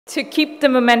To keep the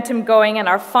momentum going in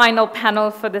our final panel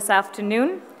for this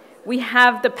afternoon, we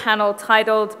have the panel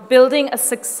titled Building a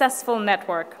Successful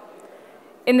Network.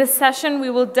 In this session, we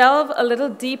will delve a little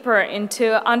deeper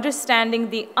into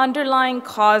understanding the underlying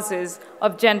causes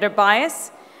of gender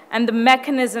bias and the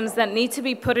mechanisms that need to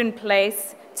be put in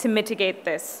place to mitigate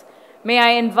this. May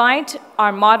I invite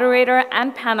our moderator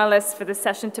and panelists for this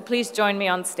session to please join me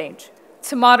on stage.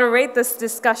 To moderate this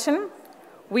discussion,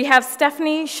 we have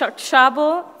Stephanie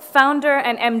Schabel, founder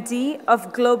and MD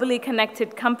of Globally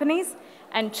Connected Companies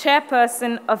and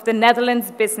chairperson of the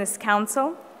Netherlands Business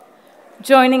Council.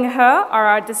 Joining her are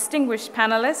our distinguished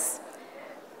panelists,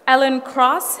 Ellen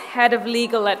Cross, head of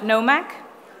legal at NOMAC,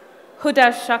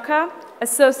 Huda Shaka,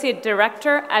 associate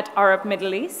director at Arab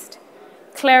Middle East,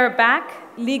 Claire Back,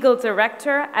 legal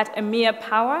director at EMEA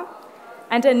Power,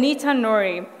 and Anita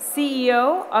Nouri,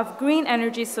 CEO of Green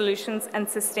Energy Solutions and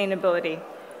Sustainability.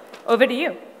 Over to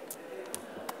you.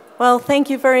 Well, thank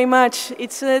you very much.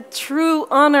 It's a true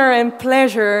honor and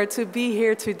pleasure to be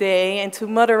here today and to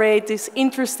moderate this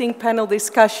interesting panel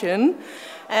discussion.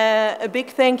 A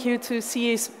big thank you to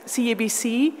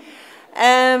CABC.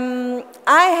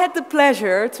 I had the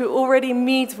pleasure to already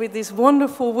meet with these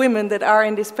wonderful women that are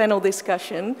in this panel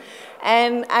discussion.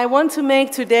 And I want to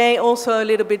make today also a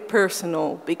little bit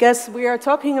personal, because we are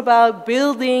talking about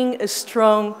building a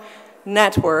strong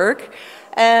network.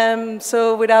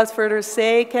 So without further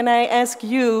say, can I ask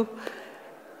you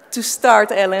to start,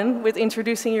 Ellen, with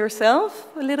introducing yourself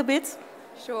a little bit?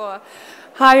 Sure.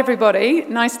 Hi, everybody.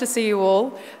 Nice to see you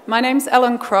all. My name's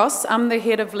Ellen Cross. I'm the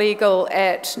head of legal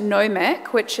at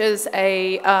NOMAC, which is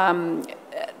a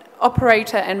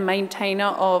operator and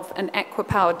maintainer of an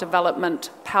aquapower development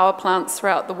power plants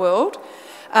throughout the world.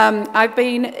 I've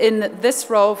been in this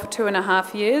role for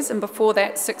 2.5 years, and before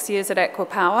that, 6 years at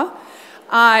Aquapower.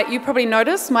 You probably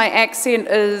noticed my accent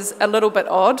is a little bit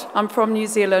odd. I'm from New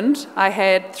Zealand. I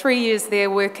had 3 years there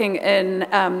working in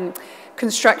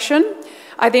construction.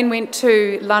 I then went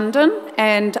to London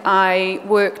and I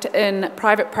worked in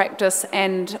private practice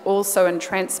and also in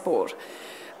transport.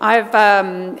 I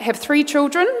have 3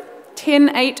 children,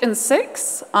 10, 8 and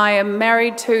 6. I am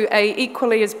married to an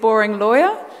equally as boring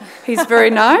lawyer. He's very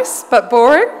nice, but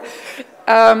boring.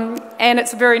 And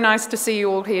it's very nice to see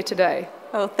you all here today.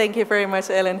 Oh, thank you very much,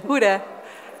 Ellen. Huda?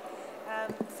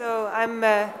 So I'm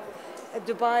a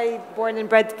Dubai born and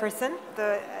bred person.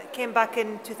 I came back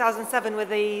in 2007 with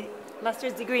a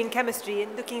master's degree in chemistry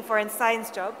and looking for a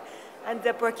science job. Ended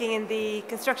up working in the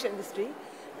construction industry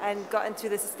and got into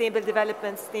the sustainable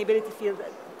development, sustainability field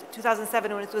in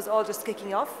 2007 when it was all just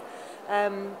kicking off.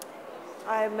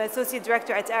 I'm associate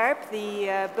director at Arab,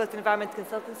 the built environment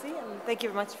consultancy, and thank you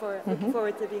very much for looking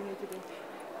forward to being here today.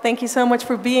 Thank you so much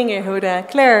for being here, Huda.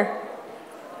 Claire?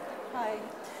 Hi.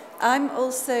 I'm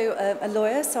also a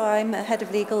lawyer, so I'm a head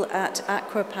of legal at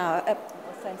Aquapower, at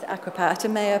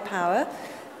EMEA Power.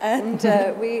 And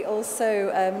we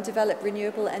also develop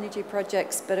renewable energy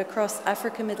projects, but across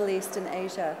Africa, Middle East, and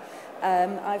Asia.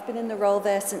 I've been in the role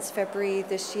there since February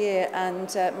this year, and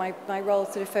my role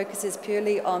sort of focuses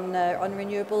purely on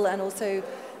renewable and also,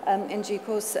 in due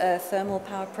course, thermal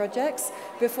power projects.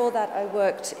 Before that, I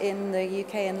worked in the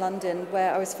UK and London,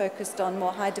 where I was focused on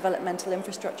more high developmental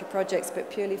infrastructure projects,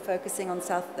 but purely focusing on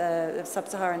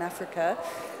sub-Saharan Africa.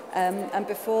 And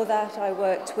before that, I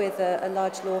worked with a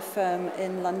large law firm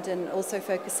in London, also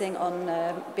focusing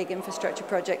on big infrastructure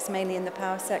projects, mainly in the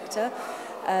power sector.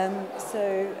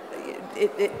 So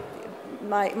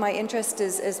my interest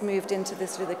has moved into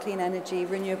this sort of the clean energy,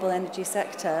 renewable energy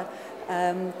sector.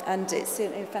 And it's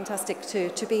certainly fantastic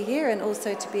to be here and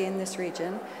also to be in this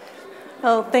region.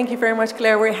 Well, thank you very much,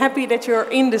 Claire. We're happy that you're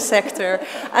in the sector.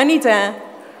 Anita?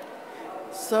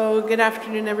 So, good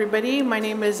afternoon, everybody. My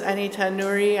name is Anita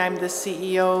Nouri. I'm the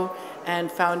CEO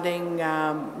and founding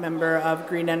member of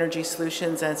Green Energy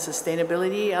Solutions and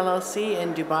Sustainability, LLC,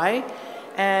 in Dubai.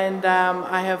 And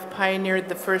I have pioneered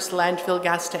the first landfill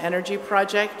gas-to-energy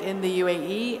project in the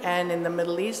UAE and in the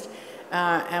Middle East.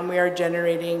 And we are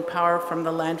generating power from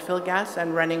the landfill gas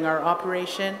and running our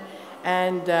operation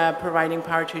and providing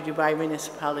power to Dubai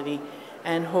municipality,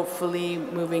 and hopefully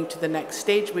moving to the next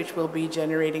stage, which will be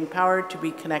generating power to be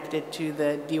connected to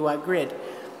the DIWA grid.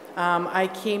 I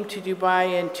came to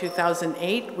Dubai in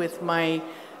 2008 with my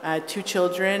 2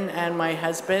 children and my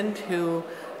husband, who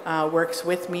works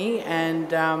with me, and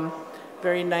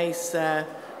very nice,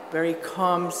 very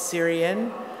calm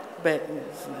Syrian, but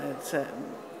it's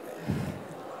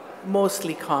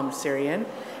mostly calm Syrian.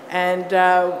 And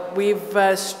we've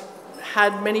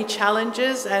had many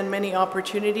challenges and many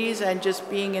opportunities, and just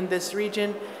being in this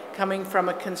region coming from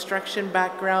a construction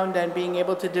background and being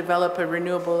able to develop a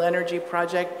renewable energy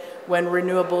project when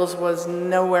renewables was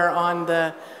nowhere on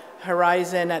the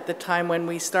horizon at the time when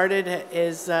we started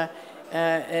is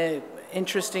an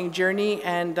interesting journey,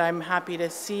 and I'm happy to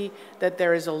see that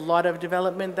there is a lot of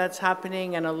development that's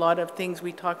happening and a lot of things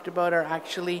we talked about are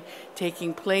actually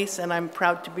taking place, and I'm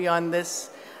proud to be on this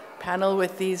panel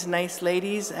with these nice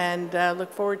ladies and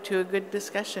look forward to a good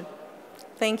discussion.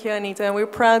 Thank you, Anita. We're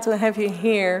proud to have you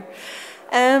here.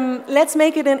 Let's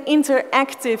make it an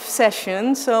interactive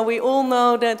session. So we all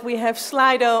know that we have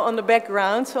Slido on the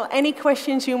background. So any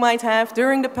questions you might have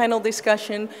during the panel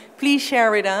discussion, please share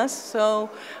with us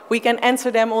so we can answer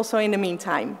them also in the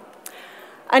meantime.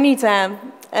 Anita,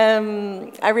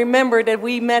 I remember that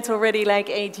we met already like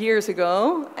 8 years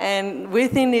ago. And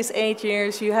within these 8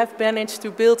 years, you have managed to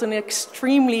build an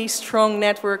extremely strong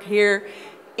network here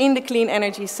in the clean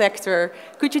energy sector.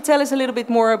 Could you tell us a little bit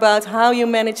more about how you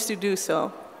managed to do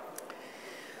so?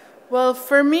 Well,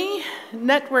 for me,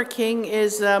 networking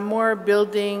is more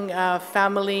building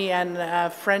family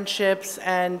and friendships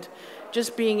and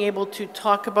just being able to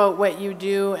talk about what you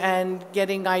do and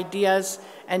getting ideas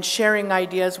and sharing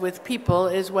ideas with people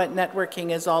is what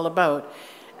networking is all about.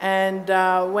 And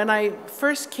when I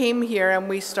first came here and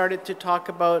we started to talk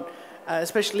about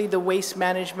especially the waste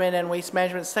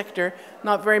management sector,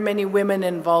 not very many women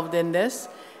involved in this.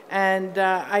 And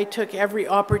I took every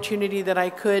opportunity that I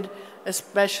could,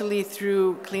 especially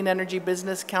through Clean Energy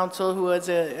Business Council, who was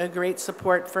a great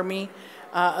support for me,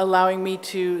 allowing me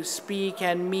to speak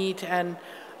and meet and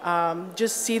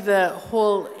just see the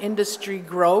whole industry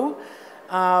grow.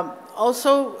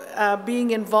 Also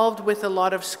being involved with a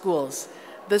lot of schools.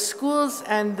 The schools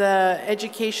and the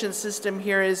education system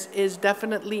here is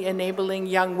definitely enabling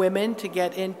young women to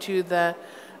get into the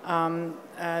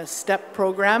STEP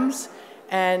programs,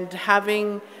 and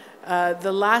having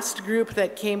the last group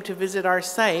that came to visit our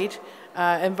site,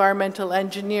 environmental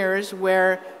engineers,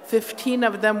 where 15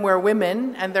 of them were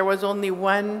women and there was only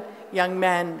one young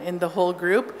man in the whole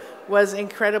group, was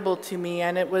incredible to me,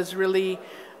 and it was really,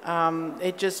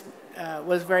 it just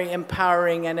was very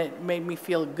empowering, and it made me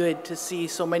feel good to see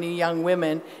so many young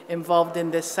women involved in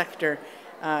this sector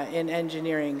in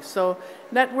engineering. So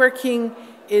networking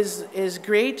is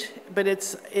great, but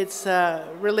it's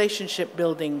relationship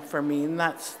building for me, and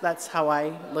that's how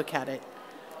I look at it.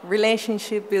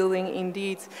 Relationship building,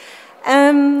 indeed.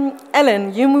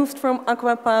 Ellen, you moved from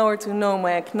Aqua Power to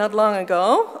NOMAC not long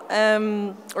ago,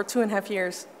 or 2.5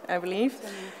 years, I believe.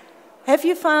 Have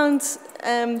you found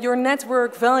your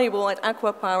network valuable at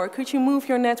Aqua Power? Could you move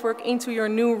your network into your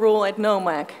new role at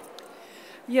NOMAC?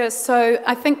 Yes, so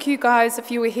I think you guys, if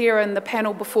you were here in the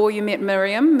panel before, you met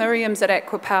Miriam. Miriam's at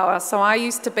Aqua Power, so I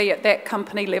used to be at that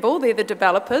company level. They're the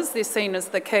developers, they're seen as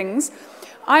the kings.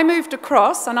 I moved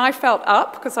across and I felt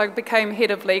up because I became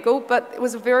head of legal, but it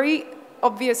was very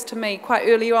obvious to me quite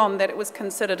early on that it was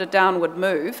considered a downward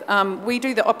move. We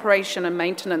do the operation and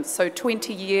maintenance, so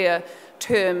 20-year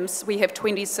terms. We have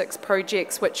 26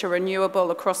 projects which are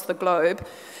renewable across the globe.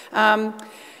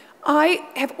 I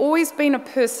have always been a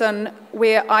person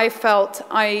where I felt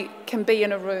I can be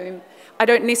in a room. I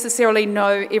don't necessarily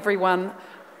know everyone,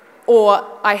 or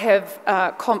I have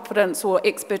confidence or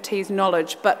expertise,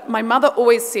 knowledge, but my mother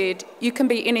always said, you can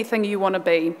be anything you want to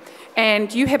be,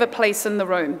 and you have a place in the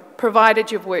room,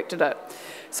 provided you've worked at it.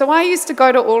 So I used to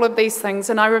go to all of these things,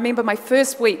 and I remember my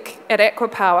first week at Aqua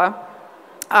Power,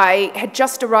 I had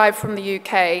just arrived from the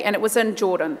UK, and it was in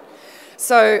Jordan.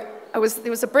 So there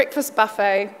was a breakfast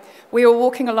buffet. We were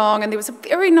walking along, and there was a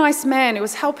very nice man who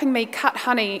was helping me cut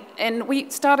honey, and we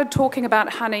started talking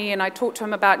about honey, and I talked to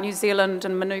him about New Zealand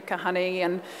and Manuka honey,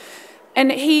 and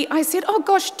I said, oh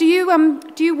gosh, do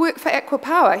you work for Aqua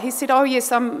Power? He said, oh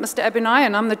yes, I'm Mr.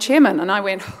 Abunayan, I'm the chairman. And I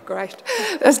went, oh great,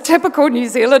 that's typical New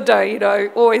Zealander, you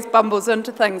know, always bumbles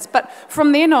into things. But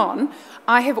from then on,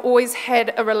 I have always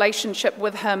had a relationship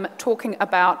with him talking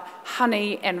about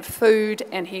honey and food,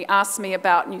 and he asked me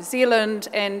about New Zealand,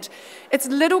 and it's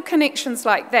little connections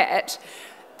like that,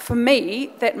 for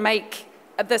me, that make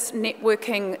this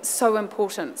networking so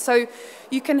important. So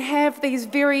you can have these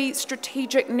very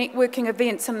strategic networking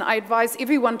events, and I advise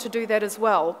everyone to do that as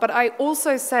well. But I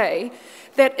also say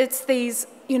that it's these,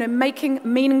 you know, making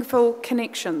meaningful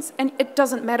connections. And it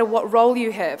doesn't matter what role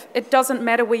you have. It doesn't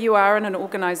matter where you are in an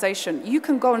organization. You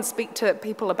can go and speak to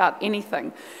people about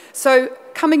anything. So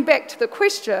coming back to the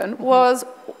question was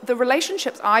the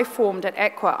relationships I formed at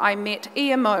Aqua. I met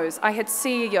EMOs, I had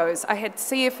CEOs, I had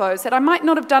CFOs that I might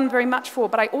not have done very much for,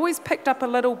 but I always picked up a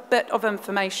little bit of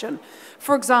information.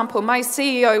 For example, my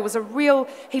CEO was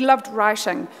he loved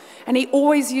writing, and he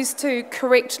always used to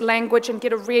correct language and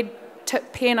get a red tip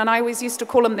pen, and I always used to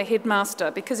call him the headmaster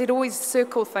because he'd always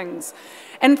circle things.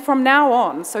 And from now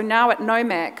on, so now at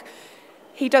NOMAC,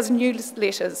 he does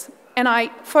newsletters, and I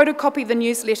photocopy the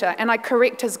newsletter, and I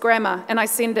correct his grammar, and I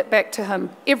send it back to him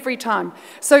every time.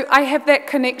 So I have that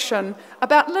connection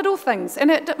about little things,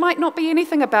 and it might not be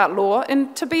anything about law,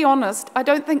 and to be honest, I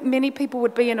don't think many people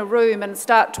would be in a room and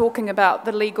start talking about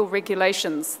the legal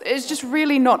regulations. It's just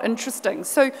really not interesting.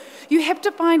 So you have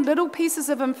to find little pieces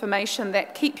of information that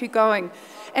keep you going.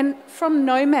 And from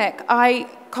NOMAC, I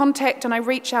contact and I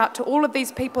reach out to all of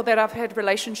these people that I've had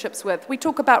relationships with. We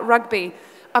talk about rugby.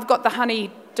 I've got the honey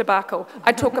debacle.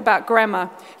 I talk about grammar.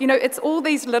 You know, it's all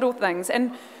these little things. And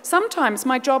sometimes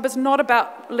my job is not about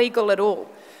legal at all.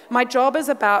 My job is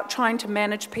about trying to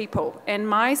manage people. And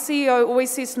my CEO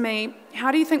always says to me, how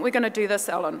do you think we're going to do this,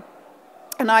 Ellen?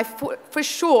 And I, for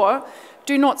sure,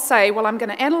 do not say, well, I'm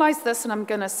going to analyze this and I'm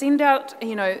going to send out,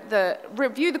 you know,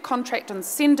 review the contract and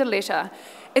send a letter.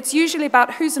 It's usually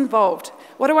about who's involved.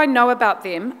 What do I know about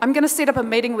them? I'm going to set up a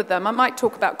meeting with them. I might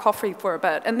talk about coffee for a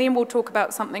bit, and then we'll talk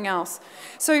about something else.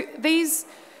 So these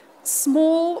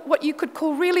small, what you could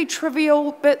call really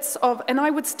trivial bits of, and I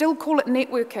would still call it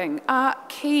networking, are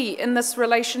key in this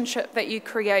relationship that you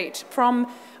create from,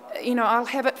 you know,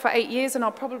 I'll have it for 8 years and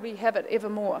I'll probably have it ever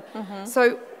more.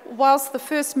 So whilst the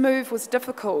first move was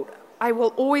difficult, I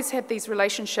will always have these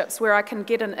relationships where I can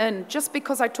get an in just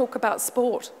because I talk about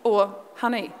sport or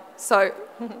honey. So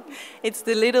it's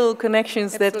the little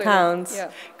connections that count. Yeah.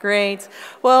 Great.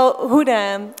 Well,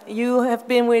 Huda, you have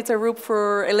been with Arup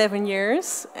for 11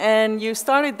 years, and you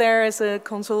started there as a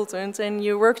consultant, and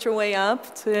you worked your way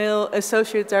up to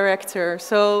associate director.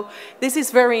 So this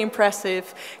is very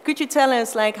impressive. Could you tell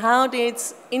us, like, how did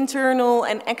internal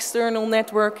and external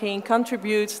networking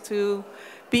contribute to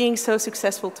being so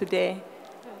successful today?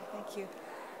 Thank you.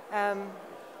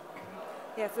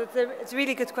 Yeah, so it's a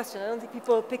really good question. I don't think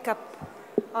people pick up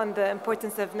on the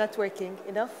importance of networking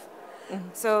enough.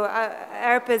 So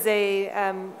Arup is a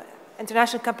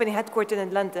international company headquartered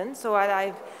in London. So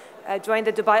I joined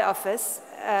the Dubai office.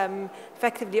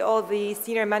 Effectively, all the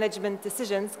senior management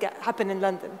decisions happen in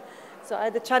London. So I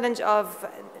had the challenge of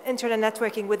internal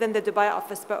networking within the Dubai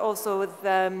office, but also with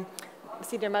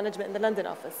senior management in the London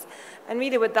office. And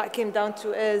really what that came down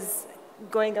to is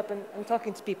going up and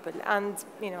talking to people and,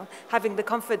 you know, having the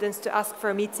confidence to ask for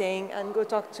a meeting and go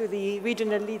talk to the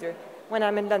regional leader when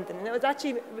I'm in London. And it was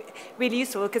actually really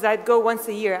useful because I'd go once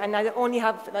a year and I'd only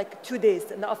have like 2 days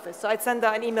in the office. So I'd send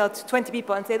out an email to 20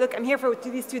 people and say, look, I'm here for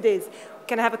these 2 days.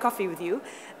 Can I have a coffee with you?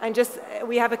 And just,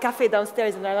 we have a cafe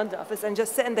downstairs in our London office, and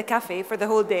just sit in the cafe for the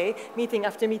whole day, meeting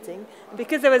after meeting. And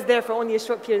because I was there for only a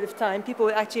short period of time, people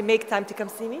would actually make time to come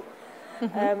see me.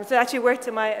 So it actually worked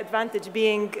to my advantage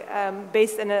being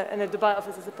based in a Dubai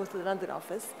office as opposed to the London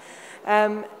office.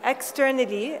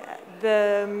 Externally,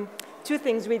 the two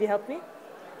things really helped me.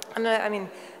 And I mean,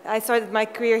 I started my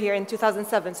career here in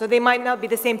 2007, so they might not be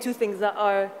the same two things that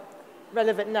are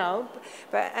relevant now.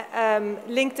 But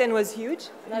LinkedIn was huge.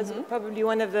 And I was probably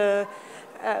one of the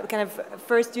kind of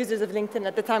first users of LinkedIn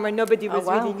at the time where nobody was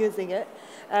really using it.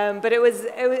 But it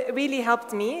really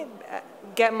helped me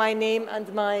get my name and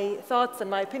my thoughts and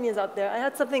my opinions out there. I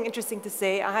had something interesting to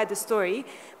say. I had a story,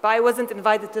 but I wasn't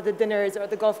invited to the dinners or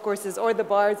the golf courses or the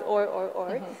bars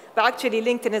or. But actually,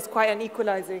 LinkedIn is quite an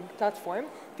equalizing platform.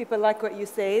 People like what you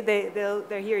say. They'll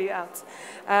hear you out.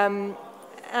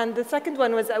 And the second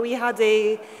one was that we had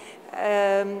a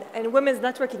women's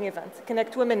networking event,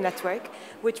 Connect Women Network,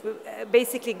 which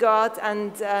basically go out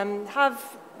and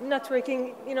have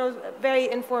networking, you know, very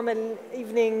informal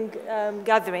evening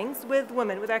gatherings with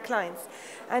women, with our clients.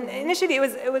 And initially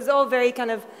it was all very kind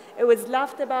of, it was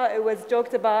laughed about, it was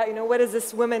joked about, you know, what is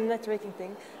this women networking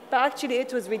thing? But actually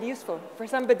it was really useful for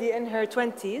somebody in her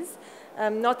 20s,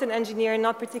 not an engineer,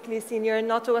 not particularly senior,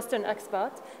 not a Western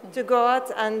expat, to go out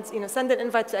and, you know, send an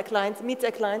invite to a client, meet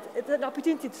a client. It's an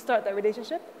opportunity to start that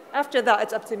relationship. After that,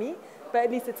 it's up to me, but at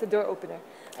least it's a door opener.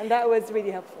 And that was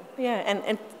really helpful. Yeah,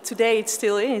 and today it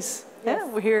still is. Yes. Yeah,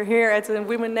 we're here at a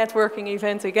women networking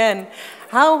event again.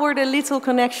 How were the little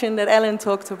connection that Ellen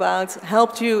talked about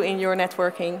helped you in your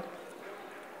networking?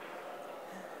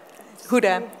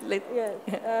 Huda.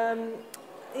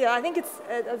 Yeah, I think it's,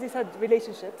 as you said,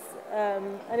 relationships.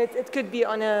 And it could be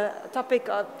on a topic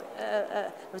of,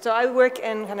 so I work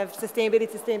in kind of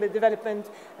sustainable development,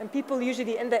 and people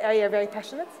usually in the area are very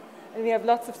passionate, and we have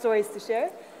lots of stories to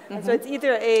share. And so it's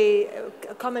either a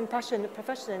common passion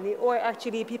professionally, or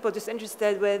actually people just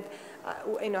interested with,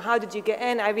 you know, how did you get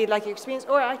in? I really like your experience,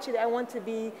 or actually I want to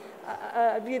be,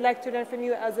 I'd really like to learn from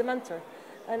you as a mentor.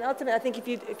 And ultimately, I think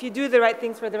if you do the right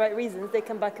things for the right reasons, they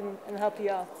come back and help you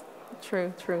out.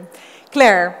 True, true.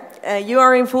 Claire, you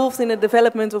are involved in the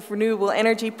development of renewable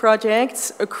energy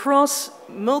projects across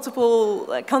multiple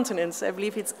continents. I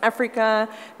believe it's Africa,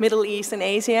 Middle East, and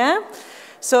Asia.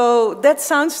 So that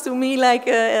sounds to me like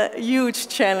a huge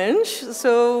challenge.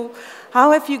 So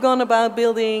how have you gone about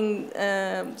building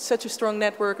such a strong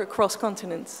network across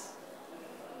continents?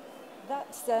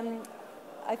 That's,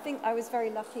 I think I was very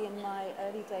lucky in my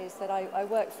early days that I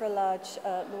worked for a large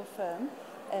law firm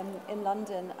in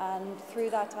London, and through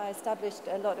that I established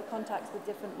a lot of contacts with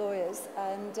different lawyers,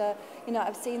 and you know,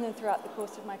 I've seen them throughout the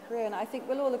course of my career, and I think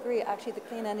we'll all agree actually the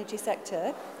clean energy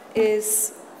sector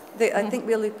is, I think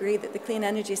we'll agree that the clean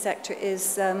energy sector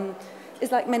is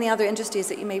like many other industries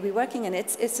that you may be working in.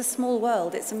 It's a small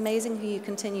world. It's amazing who you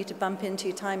continue to bump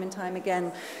into time and time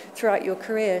again throughout your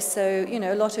career. So, you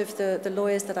know, a lot of the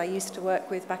lawyers that I used to work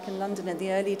with back in London in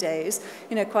the early days,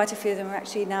 you know, quite a few of them are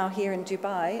actually now here in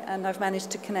Dubai, and I've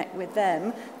managed to connect with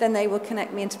them. Then they will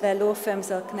connect me into their law firms.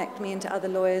 They'll connect me into other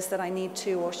lawyers that I need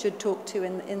to or should talk to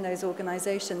in those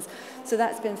organizations. So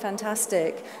that's been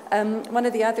fantastic. One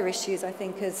of the other issues, I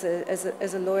think, as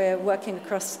a lawyer working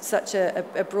across such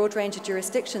a broad range of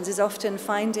jurisdictions is often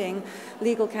finding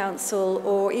legal counsel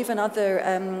or even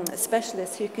other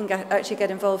specialists who can actually get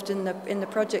involved in the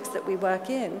projects that we work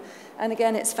in. And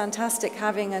again, it's fantastic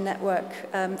having a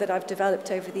network that I've developed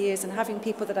over the years and having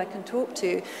people that I can talk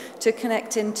to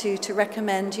connect into, to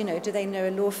recommend, you know, do they know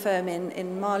a law firm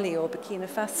in Mali or Burkina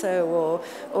Faso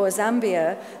or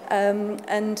Zambia?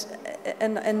 And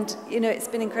you know, it's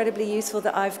been incredibly useful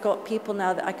that I've got people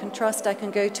now that I can trust, I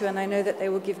can go to, and I know that they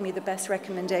will give me the best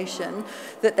recommendation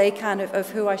that they can of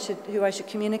who I should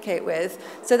communicate with.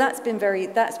 So that's been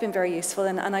very useful,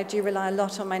 and I do rely a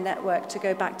lot on my network to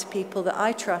go back to people that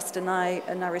I trust and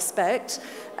I respect,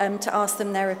 to ask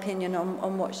them their opinion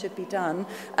on what should be done.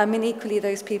 I mean, equally,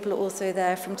 those people are also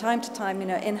there from time to time. You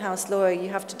know, in-house lawyer, you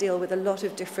have to deal with a lot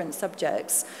of different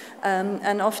subjects,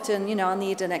 and often, you know, I'll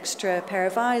need an extra pair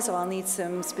of eyes, or I'll need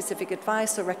some specific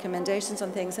advice or recommendations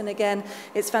on things. And again,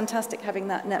 it's fantastic having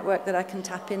that network that I can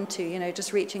tap into. You know,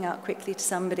 just reaching out quickly to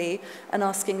somebody and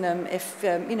asking them if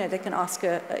you know, they can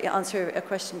answer a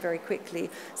question very quickly.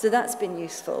 So that's been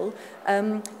useful.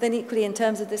 Then equally, in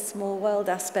terms of this small world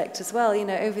aspect as well, you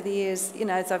know, over the years, you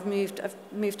know, as I've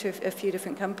moved to a few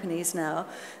different companies now,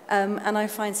 and I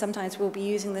find sometimes we'll be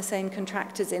using the same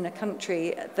contractors in a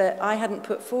country that I hadn't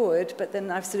put forward, but then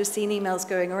I've sort of seen emails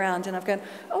going around and I've gone,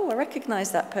 oh, I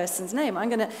recognize that person's name.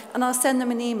 And I'll send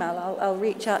them an email. I'll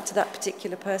reach out to that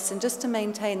particular person just to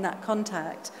maintain that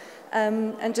contact.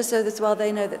 And just so as well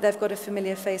they know that they've got a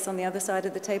familiar face on the other side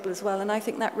of the table as well. And I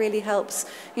think that really helps,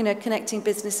 you know, connecting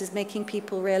businesses, making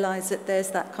people realize that there's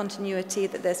that continuity,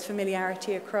 that there's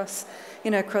familiarity across,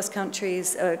 you know, across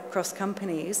countries, across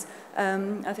companies.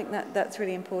 I think that's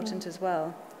really important as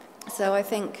well. So I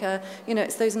think, you know,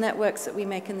 it's those networks that we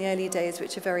make in the early days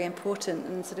which are very important,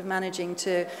 and sort of managing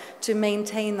to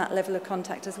maintain that level of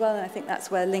contact as well. And I think that's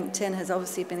where LinkedIn has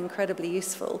obviously been incredibly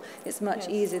useful. It's much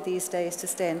easier these days to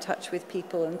stay in touch with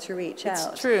people and to reach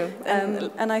out. It's true.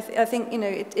 And I think, you know,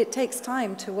 it takes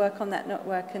time to work on that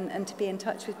network and to be in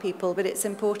touch with people, but it's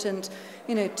important,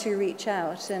 you know, to reach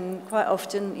out. And quite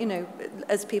often, you know,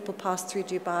 as people pass through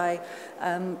Dubai,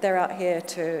 they're out here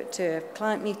to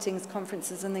client meetings,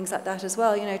 conferences and things like that as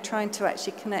well, you know, trying to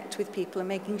actually connect with people and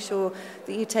making sure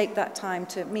that you take that time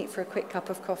to meet for a quick cup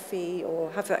of coffee or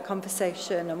have that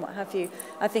conversation and what have you.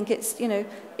 I think it's, you know,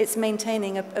 it's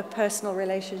maintaining a personal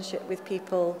relationship with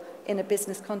people in a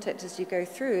business context as you go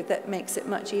through that makes it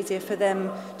much easier for them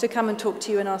to come and talk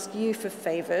to you and ask you for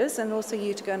favors, and also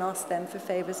you to go and ask them for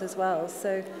favors as well.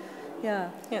 So yeah,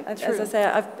 as I say,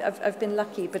 I've been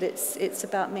lucky, but it's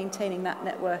about maintaining that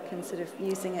network and sort of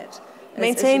using it.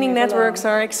 Maintaining networks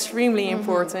are extremely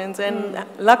important, and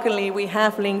luckily we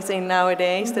have LinkedIn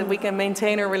nowadays that we can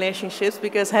maintain our relationships,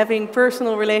 because having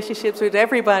personal relationships with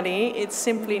everybody, it's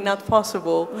simply not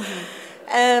possible.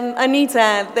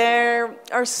 Anita, there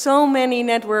are so many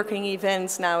networking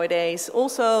events nowadays.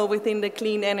 Also within the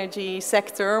clean energy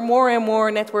sector, more and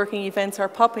more networking events are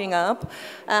popping up.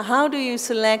 How do you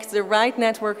select the right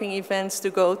networking events to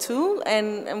go to?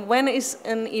 And when is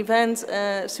an event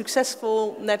a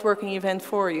successful networking event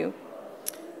for you?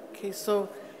 Okay, so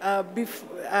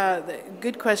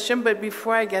Good question, but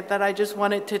before I get that, I just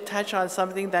wanted to touch on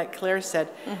something that Claire said.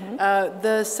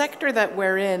 The sector that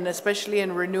we're in, especially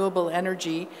in renewable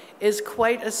energy, is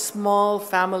quite a small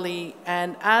family,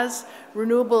 and as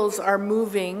renewables are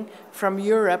moving from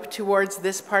Europe towards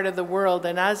this part of the world,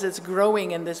 and as it's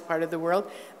growing in this part of the world,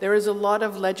 there is a lot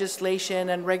of legislation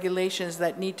and regulations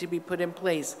that need to be put in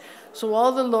place. So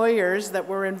all the lawyers that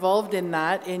were involved in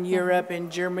that in Europe,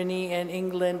 in Germany, and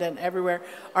England, and everywhere,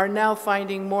 are now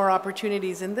finding more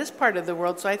opportunities in this part of the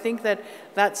world. So I think that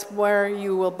that's where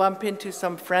you will bump into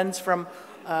some friends from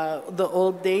the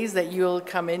old days that you'll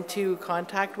come into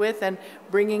contact with, and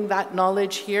bringing that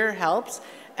knowledge here helps.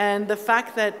 And the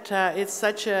fact that it's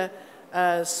such a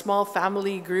small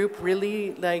family group,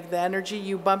 really, like the energy,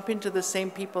 you bump into the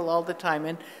same people all the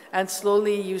time, and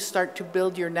slowly you start to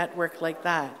build your network like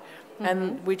that.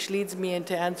 And which leads me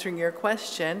into answering your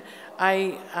question.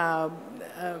 I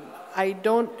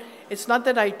don't, it's not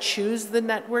that I choose the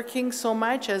networking so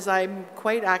much as I'm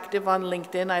quite active on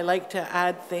LinkedIn. I like to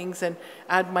add things and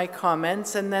add my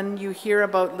comments, and then you hear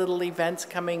about little events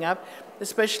coming up,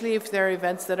 especially if there are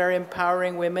events that are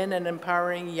empowering women and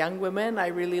empowering young women. I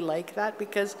really like that,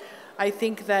 because I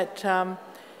think that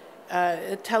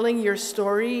telling your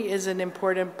story is an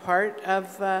important part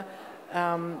of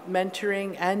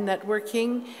mentoring and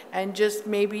networking, and just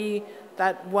maybe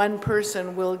that one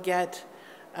person will get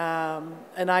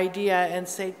an idea and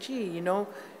say, gee, you know,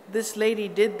 this lady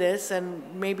did this and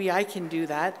maybe I can do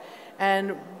that.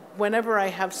 And whenever I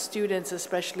have students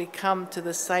especially come to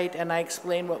the site and I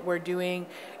explain what we're doing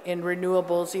in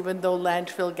renewables, even though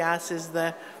landfill gas is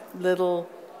the little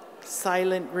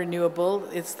silent renewable,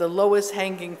 it's the lowest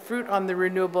hanging fruit on the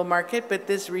renewable market, but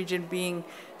this region being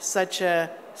such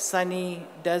a sunny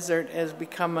desert has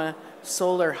become a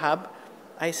solar hub.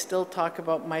 I still talk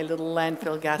about my little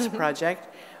landfill gas project,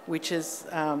 which is,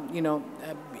 you know,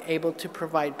 able to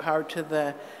provide power to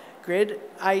the grid.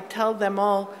 I tell them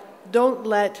all, don't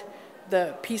let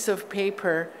the piece of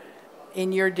paper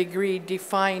in your degree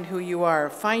define who you are.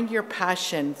 Find your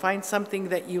passion, find something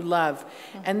that you love,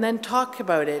 and then talk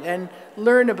about it and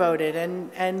learn about it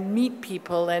and meet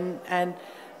people, and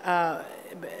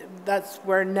that's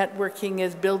where networking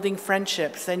is, building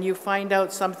friendships, and you find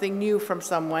out something new from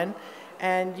someone,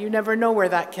 and you never know where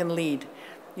that can lead.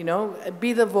 You know,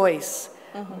 be the voice,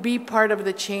 be part of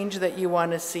the change that you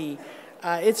want to see.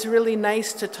 It's really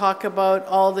nice to talk about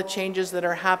all the changes that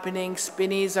are happening.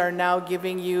 Spinneys are now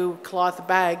giving you cloth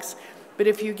bags, but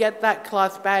if you get that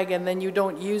cloth bag and then you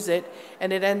don't use it,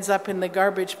 and it ends up in the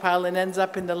garbage pile and ends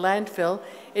up in the landfill,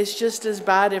 it's just as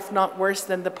bad, if not worse,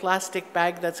 than the plastic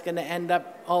bag that's going to end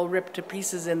up all ripped to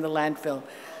pieces in the landfill.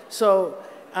 So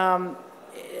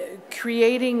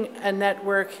creating a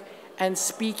network and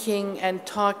speaking and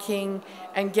talking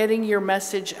and getting your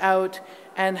message out,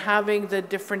 and having the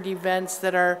different events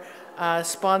that are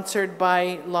sponsored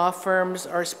by law firms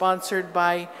or sponsored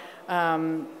by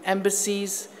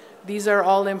embassies. These are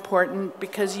all important,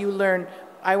 because you learn.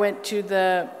 I went to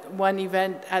the one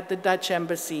event at the Dutch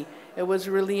embassy. It was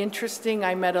really interesting.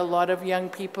 I met a lot of young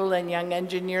people and young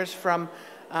engineers from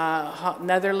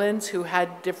Netherlands who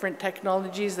had different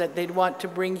technologies that they'd want to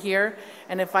bring here.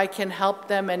 And if I can help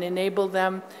them and enable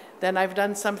them, then I've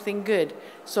done something good.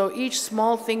 So each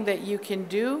small thing that you can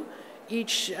do,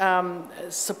 each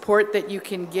support that you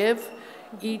can give,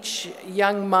 each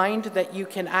young mind that you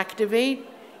can activate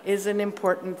is an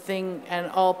important thing, and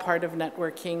all part of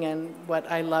networking, and what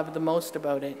I love the most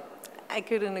about it. I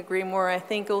couldn't agree more. I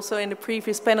think also in the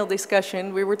previous panel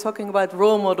discussion, we were talking about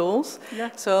role models.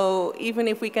 Yeah. So even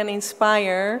if we can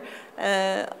inspire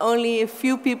only a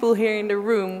few people here in the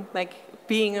room, like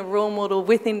being a role model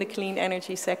within the clean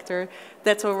energy sector,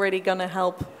 that's already going to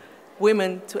help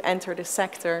women to enter the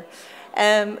sector.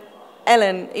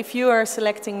 Ellen, if you are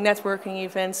selecting networking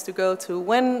events to go to,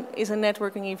 when is a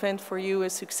networking event for you a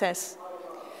success?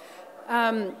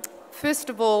 First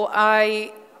of all,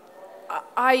 I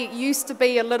used to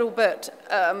be a little bit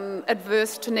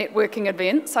adverse to networking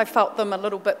events. I felt them a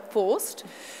little bit forced,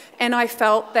 and I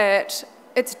felt that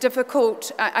it's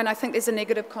difficult, and I think there's a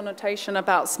negative connotation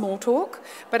about small talk,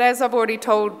 but as I've already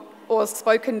told or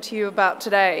spoken to you about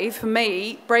today, for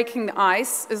me, breaking the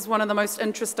ice is one of the most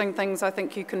interesting things I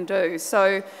think you can do.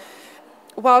 So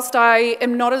whilst I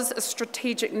am not as a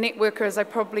strategic networker as I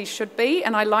probably should be,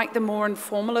 and I like the more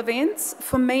informal events,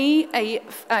 for me, a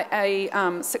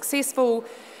successful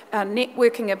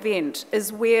networking event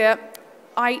is where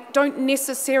I don't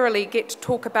necessarily get to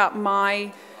talk about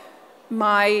my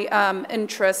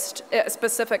interest,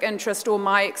 specific interest, or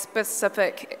my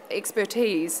specific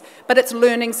expertise, but it's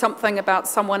learning something about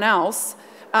someone else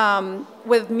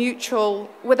with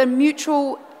a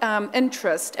mutual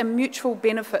interest and mutual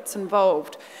benefits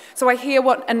involved. So I hear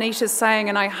what Anita's saying,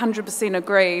 and I 100%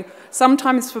 agree.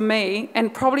 Sometimes for me,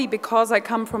 and probably because I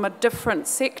come from a different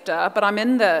sector, but I'm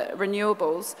in the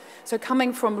renewables, so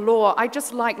coming from law, I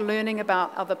just like learning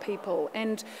about other people.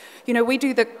 And, you know, we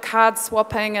do the card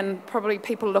swapping, and probably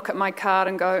people look at my card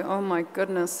and go, oh my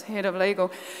goodness, head of legal,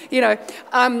 you know.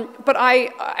 But I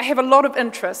have a lot of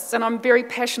interests, and I'm very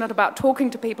passionate about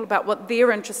talking to people about what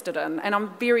they're interested in, and I'm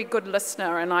a very good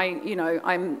listener, and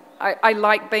I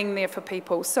like being there for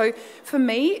people. So for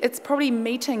me, it's probably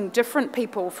meeting different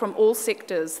people from all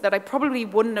sectors that I probably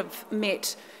wouldn't have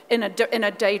met in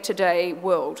a day-to-day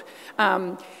world.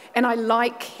 And I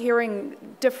like hearing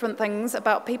different things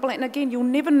about people. And again, you'll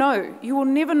never know. You will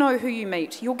never know who you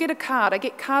meet. You'll get a card. I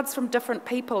get cards from different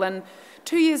people. And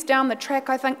 2 years down the track,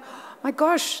 I think, oh my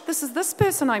gosh, this is this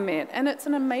person I met. And it's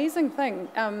an amazing thing.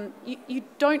 You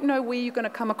don't know where you're going to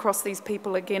come across these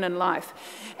people again in life.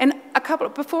 And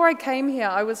before I came here,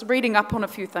 I was reading up on a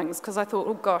few things because I thought,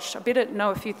 oh gosh, I better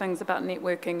know a few things about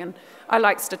networking. And I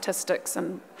like statistics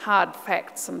and hard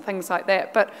facts and things like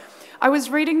that. But I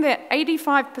was reading that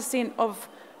 85% of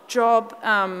job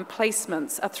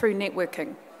placements are through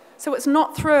networking. So it's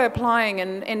not through applying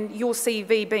and your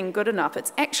CV being good enough.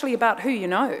 It's actually about who you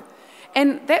know.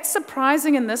 And that's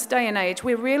surprising in this day and age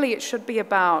where really it should be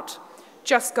about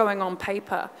just going on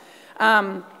paper.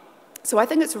 So I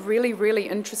think it's a really, really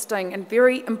interesting and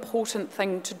very important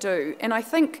thing to do. And I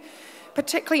think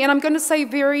particularly, and I'm going to say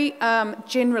very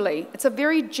generally,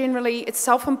 it's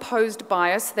self-imposed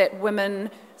bias that women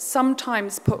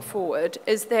sometimes put forward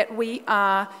is that we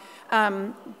are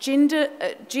gender,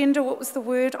 what was the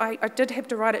word? I did have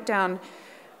to write it down.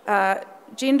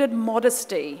 Gendered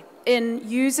modesty in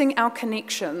using our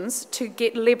connections to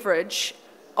get leverage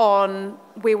on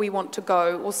where we want to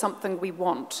go or something we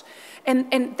want.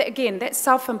 And again, that's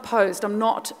self-imposed. I'm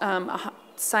not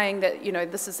saying that, you know,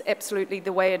 this is absolutely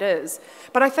the way it is.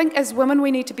 But I think as women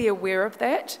we need to be aware of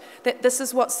that this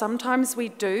is what sometimes we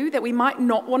do, that we might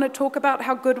not want to talk about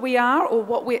how good we are or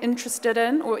what we're interested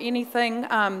in or anything,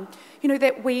 you know,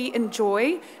 that we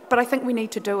enjoy, but I think we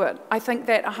need to do it. I think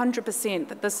that 100%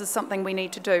 that this is something we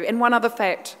need to do. And one other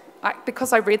fact,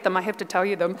 because I read them, I have to tell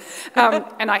you them,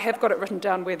 and I have got it written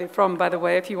down where they're from, by the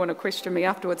way, if you want to question me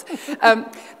afterwards.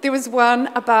 There was one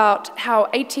about how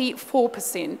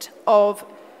 84% of,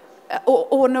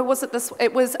 no, was it this?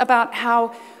 It was about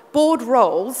how board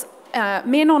roles,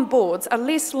 men on boards are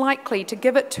less likely to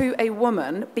give it to a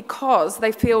woman because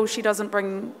they feel she doesn't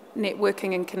bring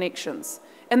networking and connections.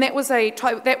 And that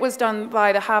was done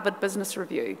by the Harvard Business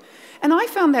Review. And I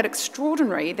found that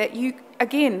extraordinary, that you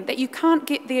can't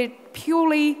get there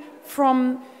purely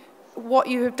from what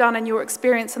you have done in your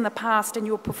experience in the past and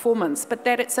your performance, but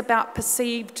that it's about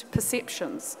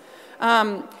perceptions.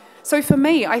 So for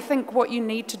me, I think what you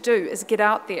need to do is get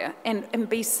out there and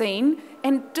be seen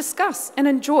and discuss and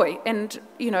enjoy. And,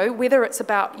 you know, whether it's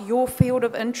about your field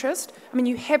of interest, I mean,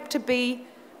 you have to be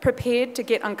prepared to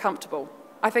get uncomfortable.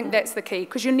 I think that's the key,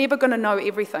 because you're never going to know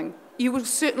everything. You will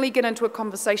certainly get into a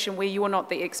conversation where you are not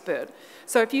the expert.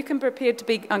 So if you can prepare to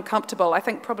be uncomfortable, I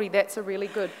think probably that's a really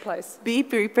good place. Be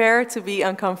prepared to be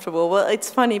uncomfortable. Well,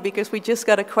 it's funny because we just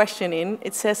got a question in.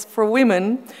 It says, for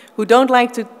women who don't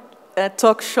like to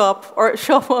talk shop or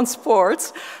shop on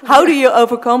sports, how do you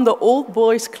overcome the old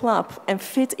boys club and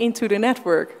fit into the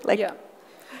network?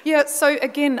 Yeah, so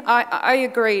again, I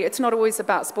agree. It's not always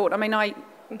about sport. I mean, I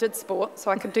did sport,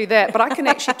 so I can do that, but I can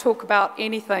actually talk about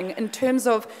anything in terms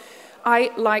of,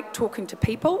 I like talking to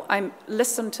people, I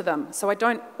listen to them, so I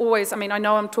don't always, I mean, I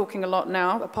know I'm talking a lot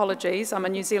now, apologies, I'm a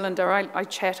New Zealander, I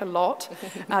chat a lot,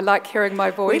 I like hearing my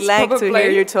voice. We like to hear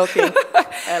you talking,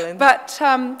 Ellen. But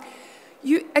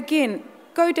you, again,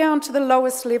 go down to the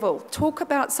lowest level, talk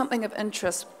about something of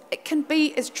interest. It can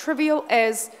be as trivial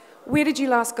as, where did you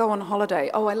last go on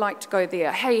holiday? Oh, I like to go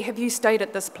there. Hey, have you stayed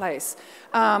at this place?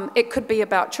 It could be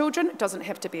about children. It doesn't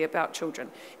have to be about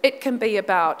children. It can be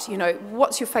about, you know,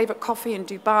 what's your favorite coffee in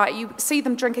Dubai? You see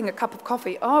them drinking a cup of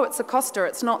coffee. Oh, it's a Costa.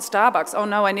 It's not Starbucks. Oh,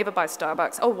 no, I never buy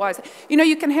Starbucks. Oh, why is it? You know,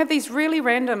 you can have these really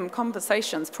random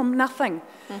conversations from nothing.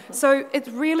 Mm-hmm. So it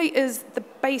really is the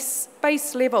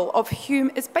base level of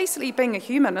human. It's basically being a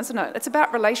human, isn't it? It's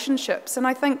about relationships. And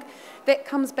I think that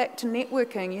comes back to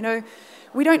networking, you know.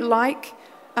 We don't like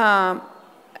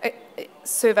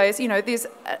surveys, you know, there's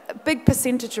a big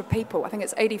percentage of people, I think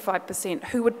it's 85%,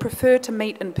 who would prefer to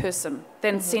meet in person.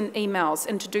 than send emails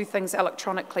and to do things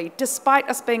electronically, despite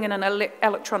us being in an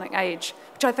electronic age,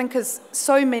 which I think is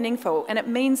so meaningful. And it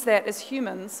means that as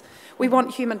humans, we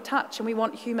want human touch and we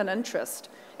want human interest.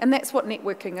 And that's what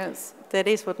networking is. That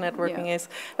is what networking is.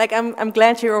 Like, I'm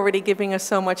glad you're already giving us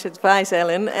so much advice,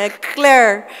 Ellen.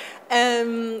 Claire,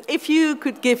 if you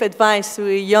could give advice to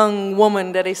a young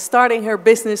woman that is starting her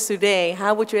business today,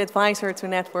 how would you advise her to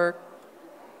network?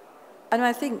 And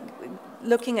I think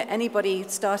looking at anybody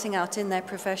starting out in their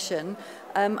profession,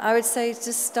 I would say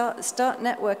just start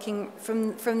networking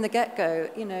from the get-go.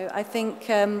 You know, I think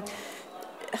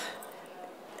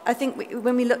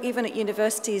when we look even at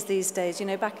universities these days, you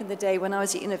know, back in the day when I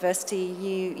was at university,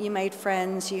 you made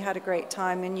friends, you had a great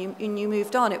time, and you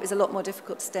moved on. It was a lot more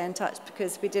difficult to stay in touch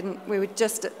because we were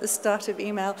just at the start of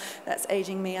email. That's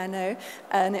aging me, I know,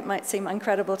 and it might seem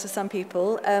incredible to some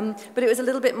people, but it was a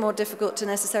little bit more difficult to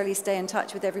necessarily stay in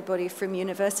touch with everybody from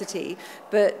university.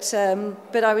 But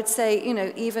I would say, you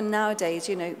know, even nowadays,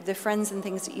 you know, the friends and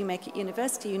things that you make at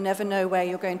university, you never know where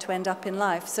you're going to end up in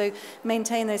life. So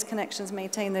maintain those connections,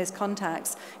 maintain those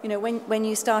contacts. You know, when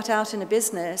you start out in a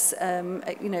business,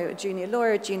 you know, a junior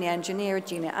lawyer, a junior engineer, a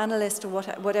junior analyst, or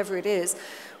whatever it is,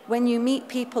 when you meet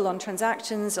people on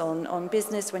transactions, on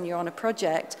business, when you're on a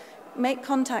project, make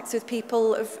contacts with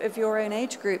people of your own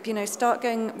age group. You know, start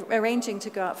arranging to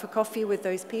go out for coffee with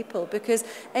those people, because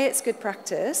A, it's good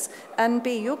practice, and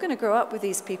B, you're going to grow up with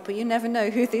these people. You never know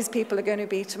who these people are going to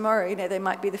be tomorrow. You know, they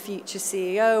might be the future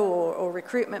CEO or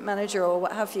recruitment manager or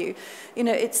what have you. You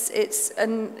know,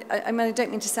 and I mean, I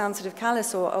don't mean to sound sort of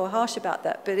callous or harsh about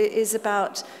that, but it is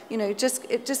about, you know,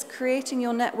 just creating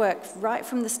your network right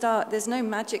from the start. There's no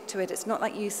magic to it. It's not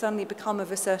like you suddenly become of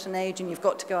a certain age and you've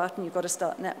got to go out and you've got to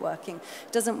start networking.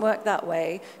 It doesn't work that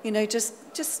way. You know, just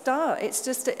start. It's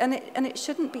just, and it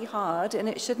shouldn't be hard, and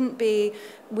it shouldn't be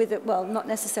with it, well, not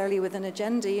necessarily with an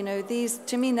agenda. You know,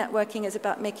 to me, networking is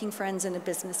about making friends in a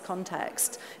business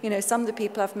context. You know, some of the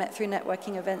people I've met through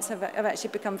networking events have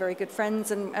actually become very good friends,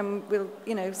 and we'll,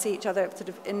 you know, see each other sort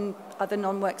of in other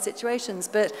non-work situations.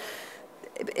 But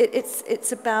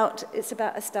it's about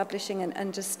establishing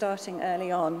and just starting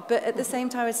early on. But at the same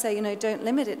time, I'd say, you know, don't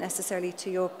limit it necessarily to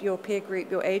your peer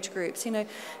group, your age groups. You know,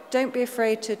 don't be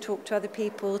afraid to talk to other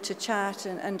people, to chat,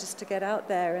 and just to get out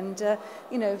there. And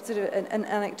you know, sort of an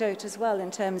anecdote as well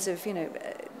in terms of, you know,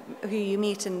 who you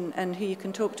meet and who you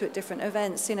can talk to at different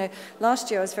events. You know,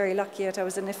 last year I was very lucky that I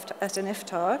was at an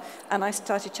iftar, and I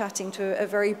started chatting to a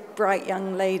very bright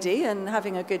young lady and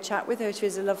having a good chat with her. She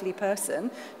was a lovely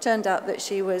person. Turned out that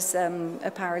she was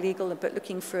a paralegal but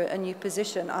looking for a new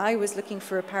position. I was looking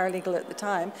for a paralegal at the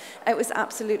time. It was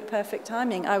absolute perfect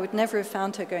timing. I would never have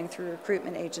found her going through a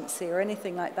recruitment agency or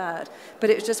anything like that. But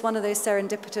it was just one of those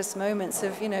serendipitous moments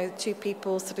of, you know, two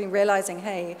people sort of realizing,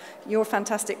 hey, you're a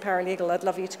fantastic paralegal, I'd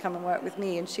love you to come and work with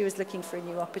me, and she was looking for a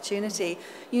new opportunity.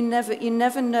 You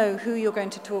never know who you're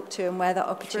going to talk to and where that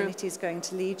opportunity is going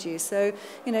to lead you. So,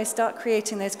 you know, start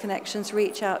creating those connections,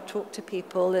 reach out, talk to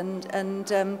people, and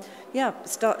yeah,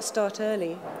 start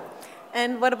early.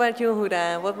 And what about you,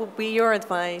 Huda? What would be your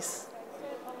advice?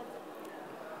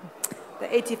 The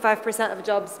 85% of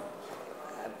jobs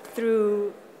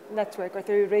through network or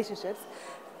through relationships,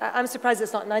 I'm surprised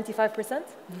it's not 95%.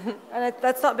 And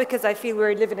that's not because I feel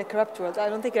we live in a corrupt world. I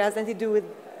don't think it has anything to do with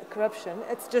corruption.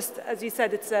 It's just, as you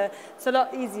said, it's a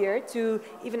lot easier to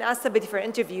even ask somebody for an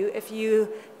interview if you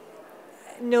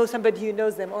know somebody who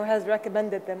knows them or has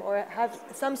recommended them or have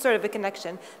some sort of a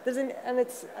connection. I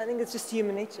think it's just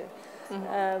human nature.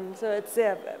 So it's,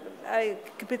 yeah, I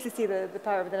completely see the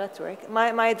power of the network.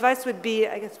 My advice would be,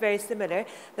 I guess, very similar.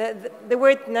 The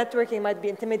word networking might be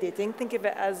intimidating. Think of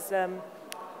it as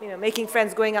you know, making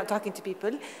friends, going out, talking to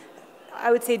people.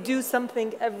 I would say do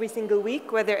something every single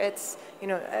week, whether it's, you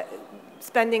know,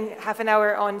 spending half an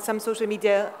hour on some social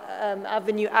media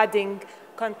avenue, adding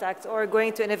contacts, or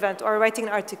going to an event, or writing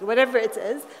an article, whatever it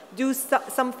is. Do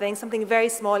something very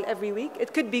small every week.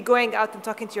 It could be going out and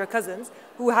talking to your cousins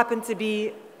who happen to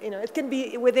be, you know, it can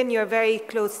be within your very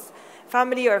close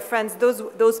family or friends.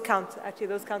 Those count, actually,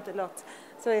 those count a lot.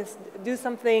 So yes, do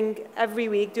something every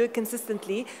week, do it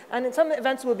consistently, and some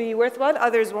events will be worthwhile,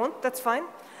 others won't, that's fine.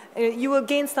 You will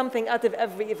gain something out of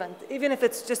every event, even if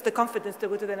it's just the confidence to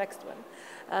go to the next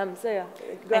one. So yeah,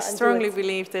 I strongly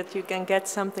believe that you can get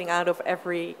something out of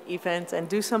every event and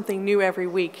do something new every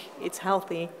week. It's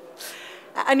healthy.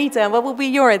 Anita, what would be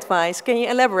your advice? Can you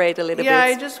elaborate a little bit? Yeah,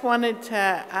 I just wanted to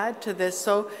add to this.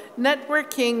 So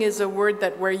networking is a word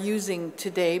that we're using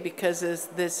today because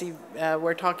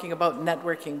we're talking about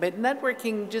networking. But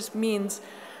networking just means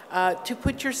to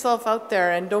put yourself out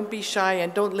there and don't be shy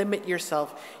and don't limit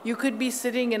yourself. You could be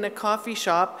sitting in a coffee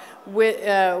shop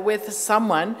with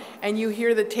someone and you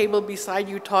hear the table beside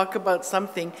you talk about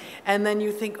something and then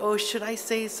you think, oh, should I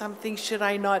say something? Should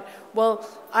I not? Well,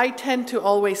 I tend to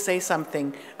always say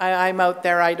something. I'm out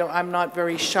there, I'm not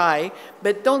very shy,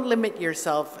 but don't limit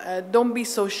yourself. Don't be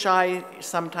so shy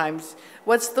sometimes.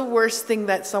 What's the worst thing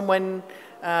that someone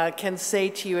can say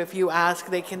to you if you ask?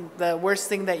 The worst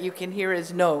thing that you can hear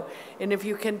is no. And if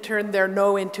you can turn their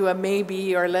no into a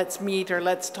maybe or let's meet or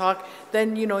let's talk,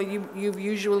 then you've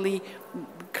usually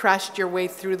crashed your way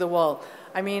through the wall.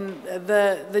 I mean,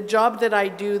 the job that I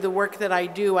do, the work that I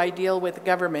do, I deal with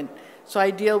government. So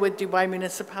I deal with Dubai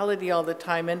municipality all the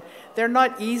time, and they're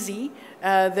not easy.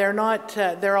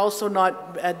 They're also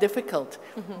not difficult.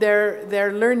 Mm-hmm.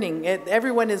 They're learning.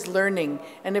 Everyone is learning,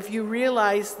 and if you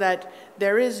realize that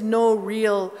there is no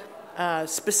real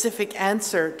specific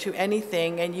answer to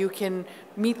anything, and you can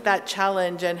meet that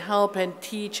challenge and help and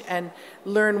teach and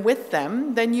learn with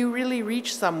them, then you really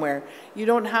reach somewhere. You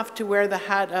don't have to wear the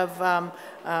hat of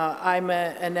I'm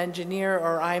an engineer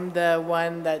or I'm the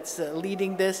one that's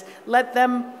leading this. Let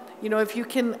them, if you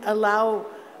can allow,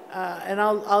 and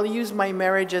I'll use my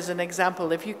marriage as an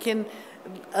example, if you can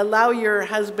allow your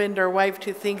husband or wife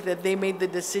to think that they made the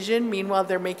decision, meanwhile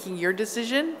they're making your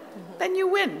decision, mm-hmm. then you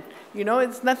win.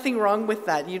 It's nothing wrong with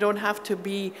that. You don't have to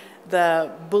be the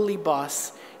bully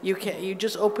boss. You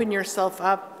just open yourself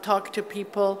up, talk to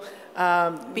people.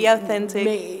 Be authentic.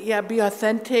 Be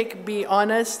authentic, be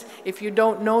honest. If you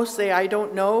don't know, say, I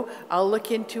don't know. I'll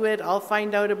look into it, I'll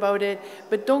find out about it.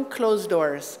 But don't close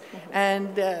doors, mm-hmm.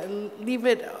 and leave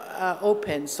it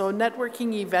open. So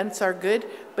networking events are good,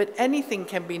 but anything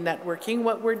can be networking.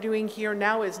 What we're doing here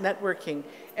now is networking.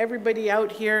 Everybody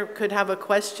out here could have a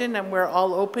question, and we're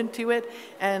all open to it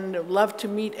and love to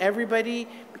meet everybody,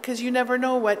 because you never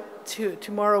know what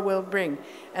tomorrow will bring.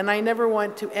 And I never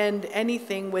want to end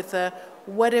anything with a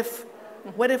what if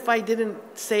I didn't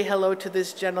say hello to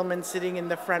this gentleman sitting in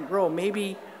the front row?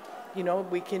 Maybe,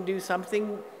 we can do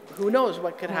something. Who knows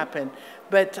what could happen?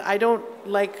 But I don't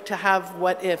like to have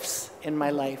what ifs in my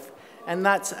life. And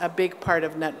that's a big part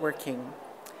of networking.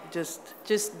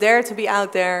 Just dare to be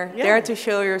out there, dare to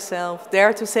show yourself,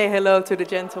 dare to say hello to the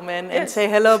gentleman, and say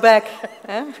hello back.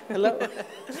 Hello.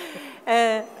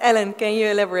 Ellen, can you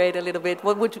elaborate a little bit?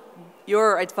 What would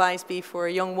your advice be for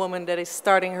a young woman that is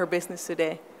starting her business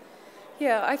today?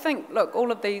 Yeah, I think, look,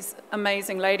 all of these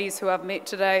amazing ladies who I've met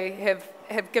today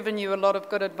have given you a lot of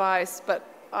good advice, but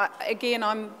again,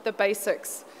 I'm the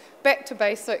basics. Back to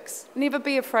basics. Never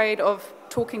be afraid of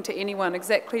talking to anyone,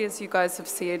 exactly as you guys have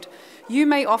said. You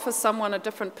may offer someone a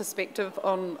different perspective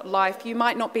on life. You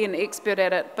might not be an expert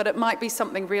at it, but it might be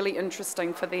something really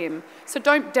interesting for them. So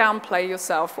don't downplay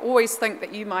yourself. Always think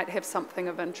that you might have something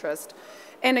of interest.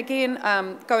 And again,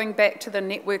 going back to the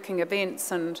networking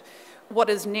events and what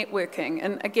is networking.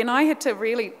 And again, I had to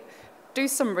really do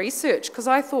some research, because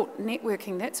I thought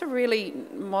networking, that's a really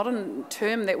modern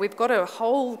term that we've got a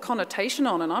whole connotation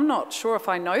on, and I'm not sure if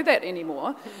I know that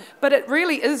anymore. But it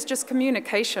really is just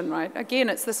communication, right? Again,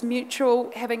 it's this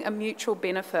having a mutual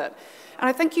benefit. And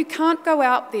I think you can't go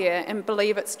out there and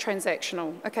believe it's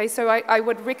transactional. Okay, so I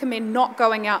would recommend not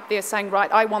going out there saying, right,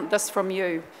 I want this from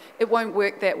you. It won't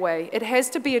work that way. It has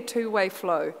to be a two-way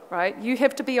flow, right? You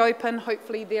have to be open,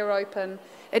 hopefully they're open.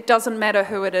 It doesn't matter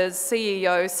who it is,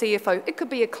 CEO, CFO, it could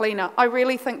be a cleaner. I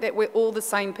really think that we're all the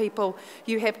same people.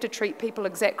 You have to treat people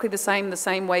exactly the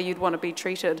same way you'd want to be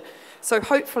treated. So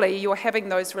hopefully you're having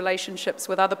those relationships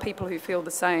with other people who feel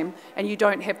the same, and you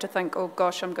don't have to think, oh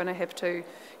gosh, I'm going to have to,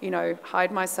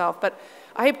 hide myself. But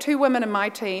I have 2 women in my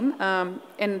team,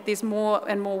 and there's more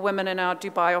and more women in our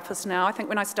Dubai office now. I think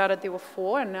when I started there were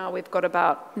 4, and now we've got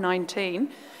about 19.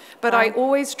 But I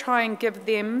always try and give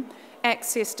them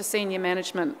access to senior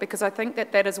management, because I think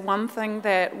that is one thing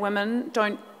that women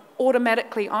don't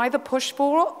automatically either push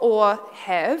for or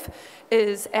have,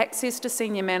 is access to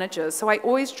senior managers. So I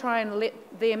always try and let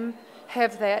them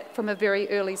have that from a very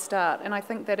early start. And I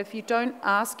think that if you don't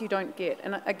ask, you don't get.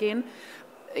 And again,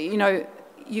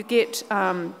 you get,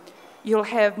 you'll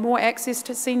have more access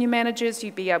to senior managers,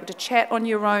 you'll be able to chat on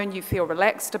your own, you feel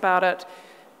relaxed about it.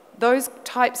 Those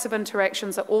types of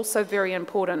interactions are also very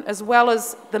important, as well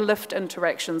as the lift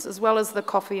interactions, as well as the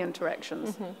coffee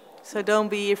interactions. Mm-hmm. So don't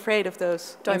be afraid of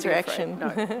those interactions.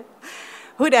 No.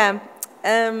 Huda,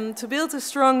 to build a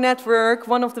strong network,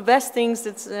 one of the best things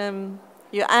that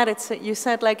you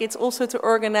said, like, it's also to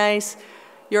organize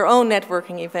your own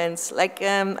networking events. Like,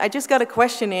 I just got a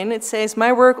question in. It says,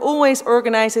 my work always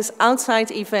organizes outside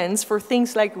events for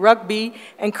things like rugby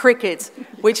and cricket,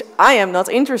 which I am not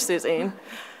interested in.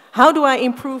 How do I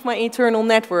improve my internal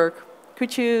network?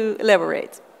 Could you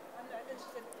elaborate?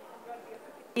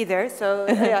 Either, so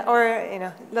yeah, or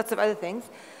lots of other things.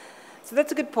 So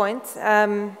that's a good point.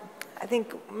 I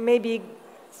think maybe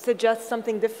suggest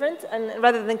something different, and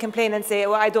rather than complain and say,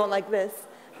 well, I don't like this,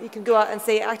 you can go out and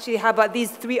say, actually, how about these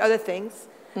 3 other things?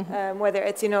 Whether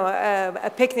it's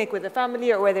a picnic with a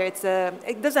family, or whether it's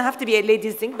it doesn't have to be a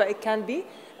ladies' thing, but it can be.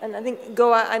 And I think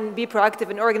go out and be proactive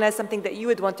and organize something that you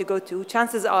would want to go to.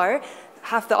 Chances are,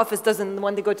 half the office doesn't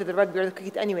want to go to the rugby or the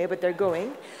cricket anyway, but they're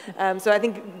going. So I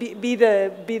think be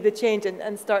the change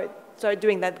and start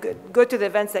doing that. Go to the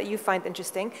events that you find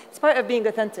interesting. It's part of being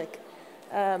authentic.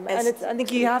 And I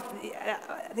think you have.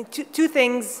 I think two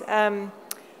things.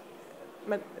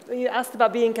 You asked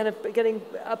about being kind of getting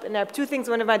up and up. 2 things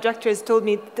one of my directors told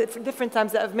me different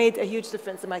times that have made a huge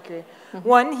difference in my career.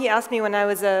 One, he asked me when I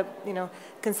was a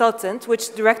consultant,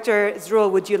 which director's role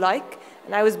would you like?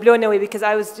 And I was blown away because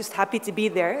I was just happy to be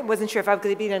there. I wasn't sure if I was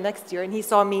going to be there next year. And he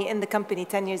saw me in the company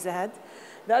 10 years ahead.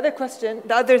 The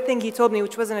other thing he told me,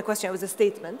 which wasn't a question, it was a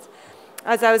statement,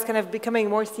 as I was kind of becoming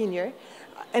more senior.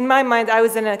 In my mind, I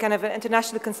was in a kind of an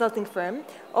international consulting firm.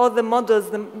 All the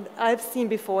models I've seen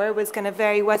before was kind of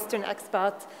very Western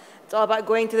expat. It's all about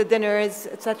going to the dinners,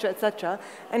 et cetera, et cetera.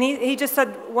 And he just said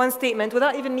one statement,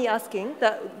 without even me asking,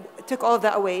 that took all of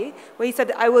that away, where he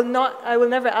said, I will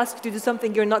never ask you to do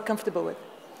something you're not comfortable with.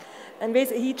 And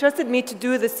basically, he trusted me to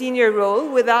do the senior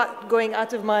role without going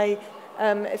out of my,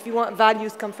 if you want,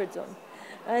 values comfort zone.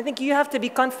 And I think you have to be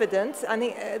confident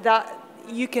that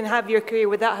you can have your career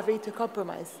without having to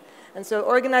compromise. And so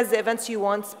organize the events you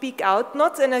want, speak out,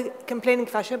 not in a complaining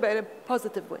fashion, but in a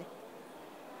positive way.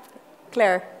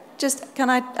 Claire. Just, can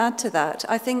I add to that?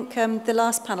 I think the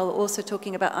last panel also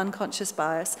talking about unconscious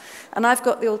bias, and I've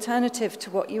got the alternative to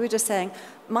what you were just saying.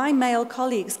 My male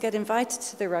colleagues get invited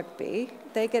to the rugby.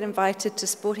 They get invited to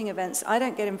sporting events. I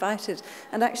don't get invited.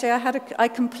 And actually, I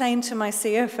complained to my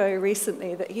CFO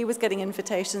recently that he was getting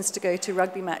invitations to go to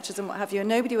rugby matches and what have you, and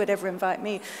nobody would ever invite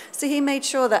me. So he made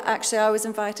sure that actually I was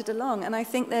invited along. And I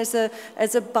think there's a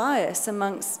bias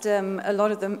amongst a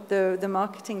lot of the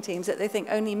marketing teams that they think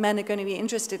only men are going to be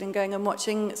interested in going and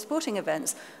watching sporting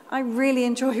events. I really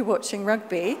enjoy watching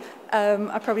rugby.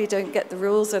 I probably don't get the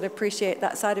rules and appreciate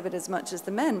that side of it as much as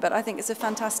the men, but I think it's a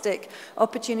fantastic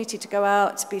opportunity to go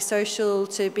out, to be social,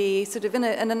 to be sort of in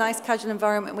a nice casual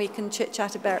environment where you can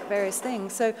chit-chat about various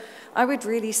things. So I would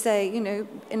really say,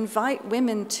 invite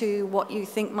women to what you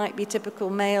think might be typical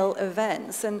male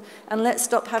events, and let's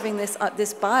stop having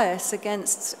this bias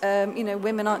against,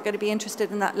 women aren't going to be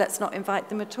interested in that, let's not invite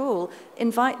them at all.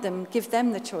 Invite them, give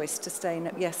them the choice to say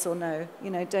yes or no.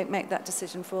 Don't make that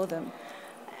decision for them.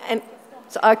 And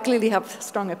so I clearly have a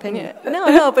strong opinion.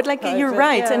 No, but you're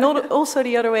right, yeah. And also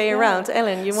the other way around.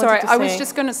 Ellen, you wanted to say... Sorry, I was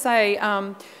just going to say,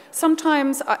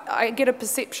 sometimes I get a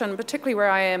perception, particularly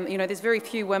where I am, there's very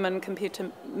few women compared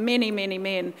to many, many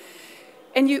men.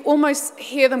 And you almost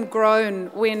hear them groan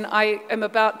when I am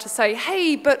about to say,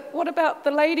 hey, but what about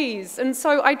the ladies? And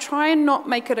so I try and not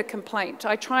make it a complaint.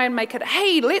 I try and make it,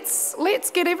 hey, let's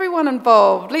get everyone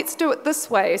involved. Let's do it this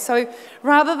way. So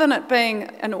rather than it being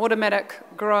an automatic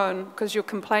groan because you're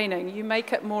complaining, you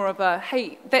make it more of a,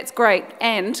 hey, that's great,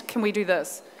 and can we do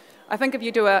this? I think if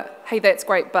you do a, hey, that's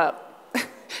great, but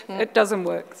it doesn't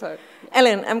work. So.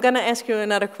 Ellen, I'm going to ask you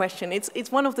another question.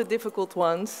 It's one of the difficult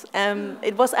ones.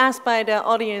 It was asked by the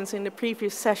audience in the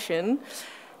previous session.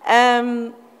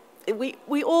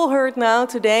 We all heard now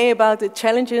today about the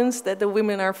challenges that the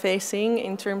women are facing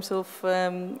in terms of,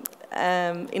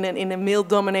 in a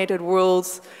male-dominated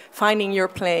world, finding your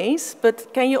place.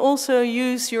 But can you also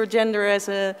use your gender as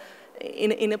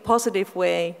in a positive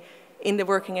way in the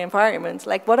working environment?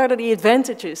 Like, what are the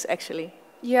advantages, actually?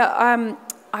 Yeah,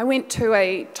 I went to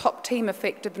a top team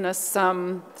effectiveness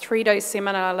 3-day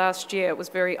seminar last year. It was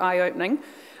very eye-opening.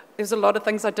 There's a lot of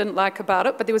things I didn't like about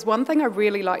it, but there was one thing I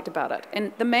really liked about it.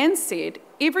 And the man said,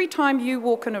 every time you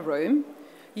walk in a room,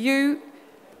 you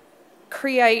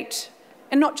create,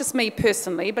 and not just me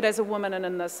personally, but as a woman and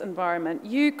in this environment,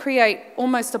 you create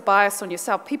almost a bias on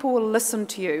yourself. People will listen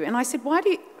to you. And I said, why do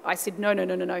you... I said, no.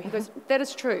 He goes, that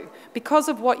is true. Because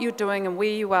of what you're doing and where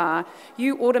you are,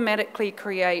 you automatically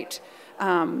create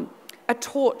a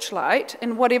torchlight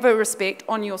in whatever respect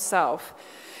on yourself.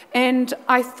 And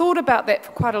I thought about that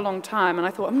for quite a long time, and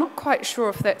I thought, I'm not quite sure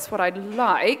if that's what I'd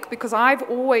like, because I've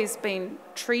always been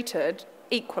treated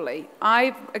equally.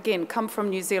 I've, again, come from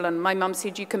New Zealand. My mum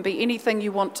said you can be anything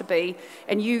you want to be,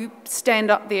 and you stand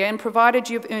up there, and provided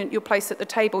you've earned your place at the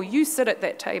table, you sit at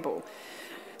that table.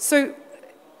 So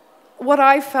what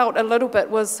I felt a little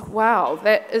bit was, wow,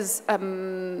 that is,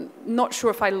 not sure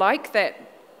if I like that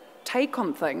take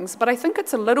on things, but I think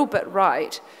it's a little bit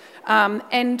right.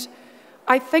 And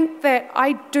I think that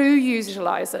I do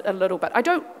utilize it a little bit.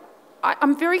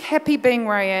 I'm very happy being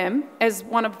where I am as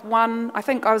I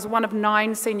think I was one of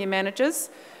 9 senior managers.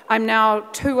 I'm now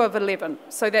 2 of 11,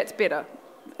 so that's better,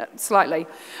 slightly.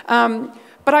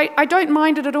 But I don't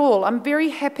mind it at all. I'm very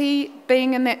happy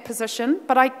being in that position,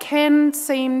 but I can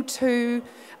seem to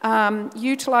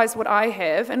utilize what I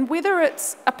have, and whether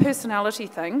it's a personality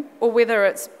thing or whether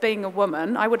it's being a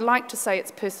woman, I would like to say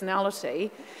it's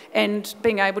personality and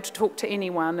being able to talk to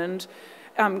anyone and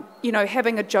you know,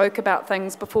 having a joke about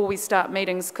things before we start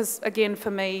meetings, because again,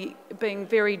 for me, being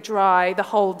very dry the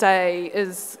whole day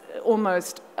is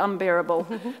almost unbearable.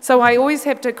 So I always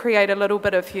have to create a little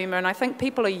bit of humour, and I think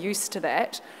people are used to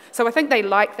that. So I think they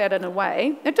like that in a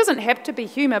way. It doesn't have to be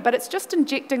humour, but it's just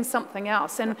injecting something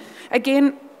else. And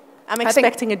again, I'm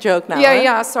expecting a joke now. Yeah,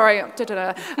 yeah, sorry.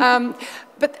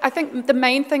 But I think the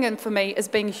main thing for me is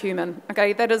being human,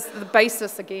 okay? That is the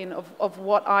basis, again, of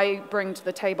what I bring to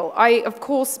the table. I, of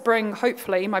course, bring,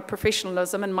 hopefully, my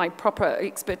professionalism and my proper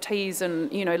expertise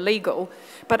and, you know, legal,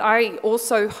 but I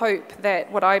also hope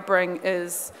that what I bring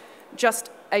is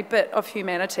just a bit of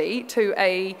humanity to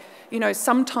a, you know,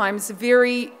 sometimes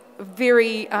very,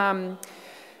 very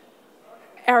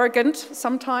arrogant,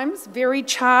 sometimes very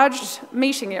charged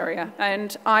meeting area.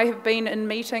 And I have been in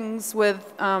meetings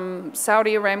with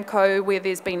Saudi Aramco where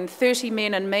there's been 30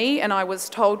 men and me, and I was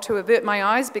told to avert my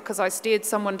eyes because I stared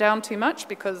someone down too much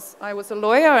because I was a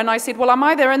lawyer, and I said, well, I'm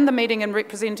either in the meeting and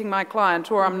representing my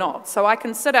client or I'm not. So I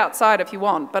can sit outside if you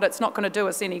want, but it's not going to do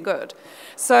us any good.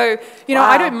 So, you know,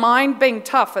 I don't mind being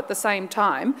tough at the same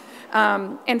time.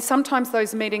 And sometimes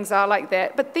those meetings are like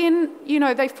that, but then, you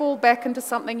know, they fall back into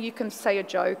something. You can say a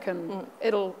joke and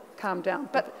it'll calm down.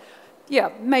 But yeah,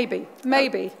 maybe.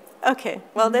 Okay,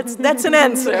 well, that's an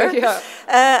answer.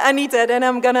 Yeah. Anita, then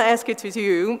I'm going to ask it to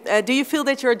you. Do you feel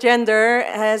that your gender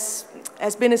has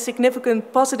been a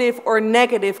significant positive or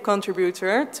negative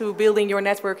contributor to building your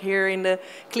network here in the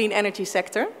clean energy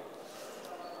sector?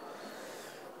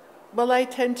 Well, I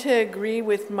tend to agree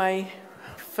with my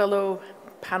fellow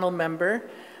panel member,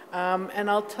 and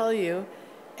I'll tell you,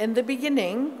 in the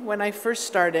beginning, when I first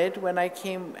started, when I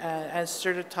came and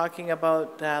started talking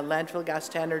about landfill gas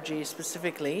to energy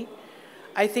specifically,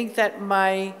 I think that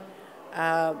my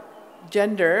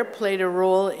gender played a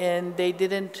role in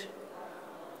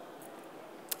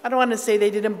I don't want to say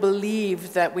they didn't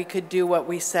believe that we could do what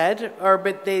we said,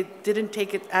 but they didn't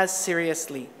take it as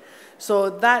seriously. So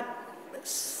that,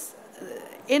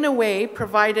 in a way,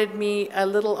 provided me a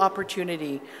little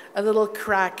opportunity, a little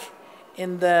crack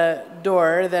in the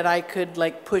door that I could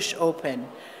like push open.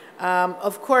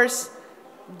 Of course,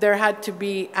 there had to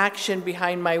be action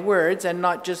behind my words and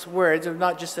not just words or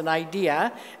not just an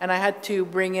idea. And I had to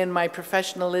bring in my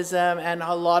professionalism and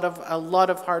a lot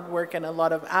of hard work and a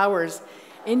lot of hours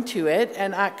into it,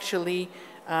 and actually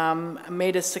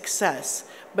made a success.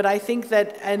 But I think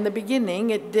that in the beginning,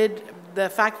 the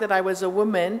fact that I was a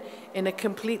woman in a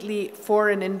completely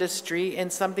foreign industry, in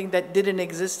something that didn't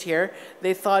exist here,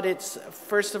 they thought it's,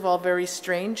 first of all, very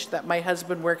strange that my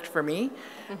husband worked for me.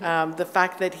 The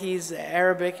fact that he's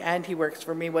Arabic and he works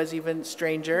for me was even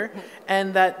stranger,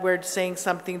 and that we're saying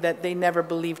something that they never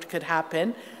believed could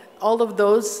happen. All of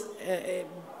those,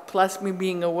 plus me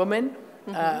being a woman,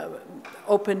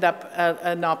 opened up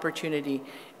an opportunity.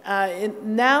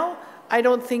 Now, I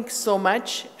don't think so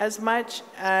much,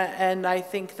 and I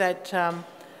think that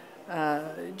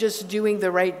just doing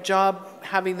the right job,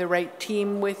 having the right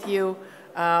team with you,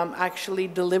 actually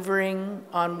delivering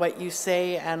on what you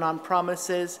say and on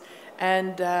promises,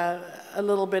 and a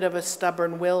little bit of a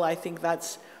stubborn will, I think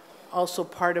that's also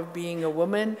part of being a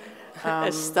woman.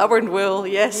 A stubborn will,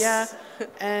 yes. Yeah,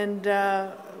 and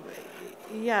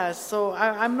yeah, so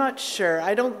I'm not sure.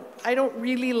 I don't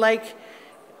really like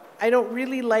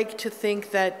to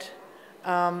think that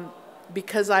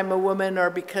because I'm a woman or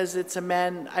because it's a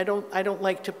man, I don't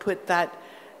like to put that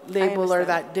label or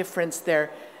that difference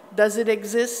there. Does it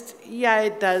exist? Yeah,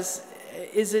 it does.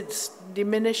 Is it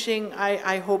diminishing?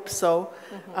 I hope so.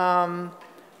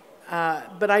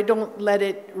 But I don't let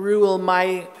it rule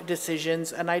my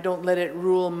decisions, and I don't let it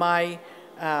rule my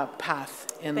path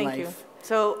in life. Thank you.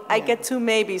 So I get 2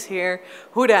 maybes here.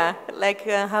 Huda,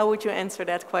 how would you answer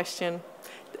that question?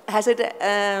 Has it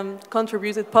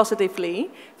contributed positively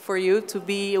for you to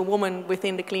be a woman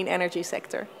within the clean energy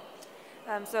sector?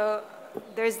 So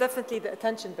there's definitely the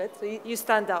attention bit. So you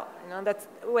stand out. You know, that's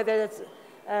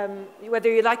whether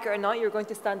you like it or not, you're going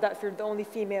to stand out if you're the only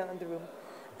female in the room.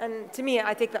 And to me,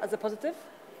 I take that as a positive.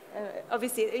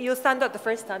 Obviously, you'll stand out the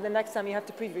first time. The next time, you have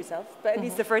to prove yourself. But at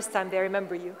least the first time, they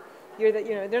remember you. you're the,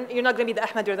 you're not going to be the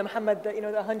Ahmed or the Muhammad, the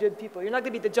 100 people. You're not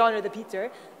going to be the John or the Peter.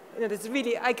 There's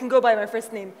really, I can go by my first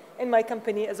name in my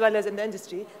company as well as in the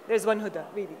industry. There's one Huda,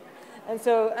 really. And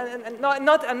so, and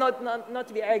not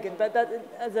to be arrogant, but that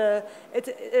it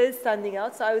is standing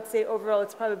out. So I would say overall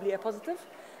it's probably a positive.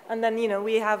 And then,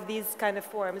 we have these kind of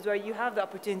forums where you have the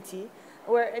opportunity,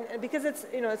 where, and because it's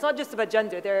not just about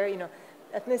gender. There are,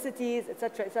 ethnicities, et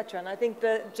cetera, and I think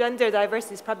the gender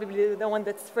diversity is probably the one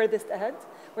that's furthest ahead.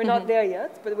 We're not there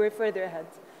yet, but we're further ahead.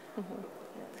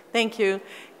 Thank you.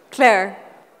 Claire?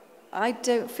 I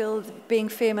don't feel being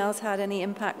female's had any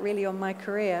impact really on my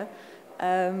career.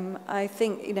 I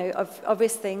think, of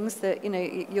obvious things that,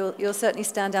 you'll certainly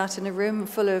stand out in a room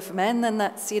full of men, and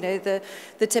that's,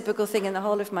 the typical thing in the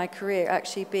whole of my career,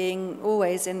 actually being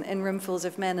always in roomfuls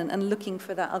of men and looking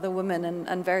for that other woman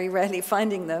and very rarely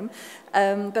finding them.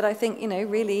 But I think,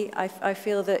 really, I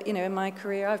feel that, in my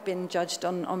career, I've been judged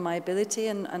on my ability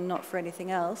and not for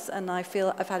anything else, and I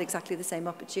feel I've had exactly the same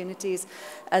opportunities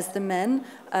as the men.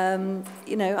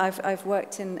 I've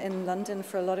worked in London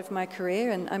for a lot of my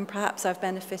career, and perhaps I've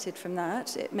benefited from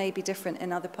that. It may be different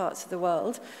in other parts of the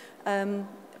world.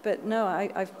 But no,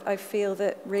 I feel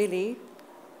that really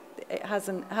it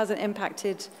hasn't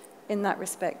impacted in that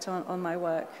respect on my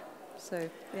work. So,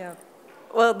 yeah.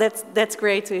 Well, that's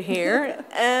great to hear.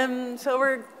 So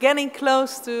we're getting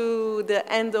close to the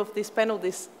end of this panel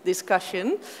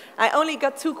discussion. I only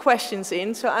got 2 questions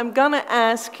in, so I'm gonna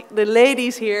ask the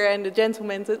ladies here and the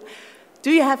gentlemen,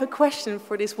 do you have a question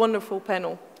for this wonderful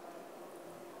panel?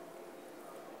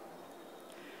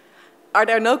 Are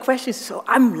there no questions? So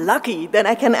I'm lucky, then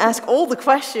I can ask all the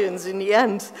questions in the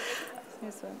end.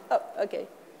 This one. Oh, okay.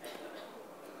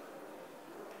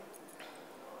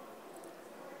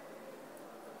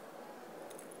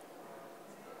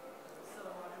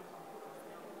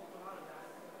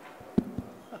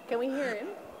 Can we hear him?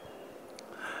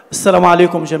 السلام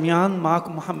عليكم جميعا،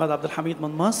 معكم محمد عبد الحميد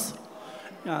من مصر.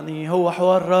 يعني هو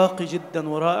حوار راقي جدا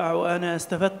ورائع، وأنا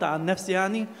استفدت عن نفسي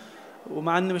يعني،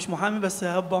 ومع إني مش محامي بس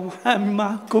هبقى محامي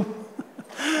معكم.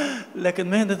 لكن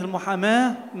مهنة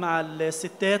المحاماة مع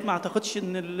الستات ما أعتقدش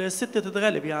إن الست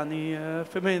تتغلب يعني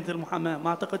في مهنة المحاماة، ما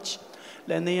أعتقدش،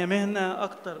 لأن هي مهنة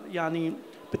أكتر يعني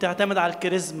بتعتمد على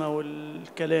الكاريزما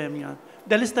والكلام يعني.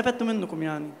 ده اللي استفدت منكم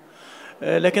يعني.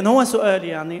 لكن هو سؤال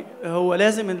يعني، هو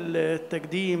لازم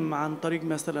التقديم عن طريق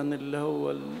مثلا اللي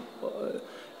هو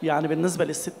يعني بالنسبة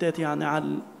للستات يعني على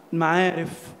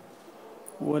المعارف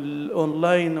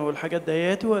والأونلاين والحاجات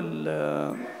دياتي،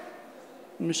 ولا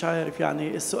مش عارف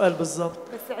يعني السؤال بالظبط.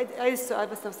 بس عيد السؤال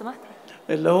بس لو سمحت.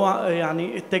 اللي هو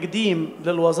يعني التقديم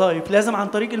للوظائف لازم عن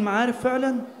طريق المعارف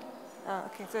فعلا؟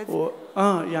 اوكي.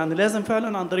 يعني لازم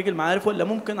فعلا عن طريق المعارف، ولا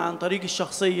ممكن عن طريق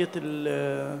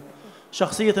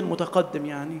شخصية المتقدم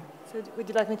يعني؟ Would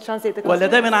you like me to translate the question? ولا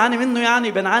ده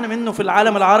بنعاني منه في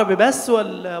العالم العربي بس،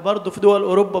 ولا برضه في دول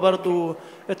أوروبا برضه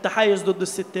التحيز ضد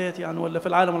الستات يعني، ولا في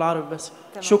العالم العربي بس؟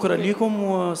 شكرا لكم،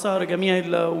 وسهرة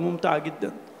جميلة وممتعة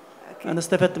جدا. أنا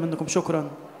استفدت منكم، شكرا.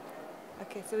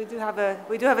 Okay, so we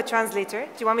do have a translator.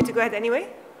 Do you want me to go ahead anyway?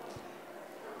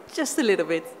 Just a little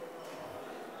bit.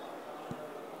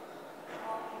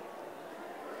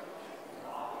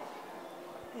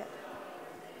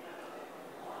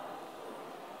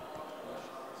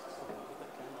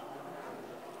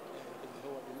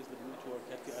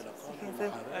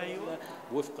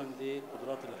 وفقا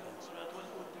لقدرات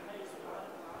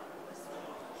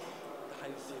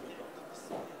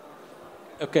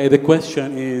Okay, the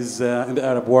question is in the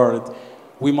Arab world,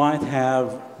 we might have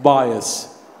bias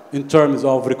in terms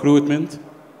of recruitment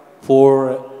for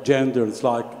genders,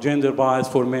 like gender bias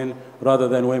for men rather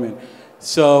than women.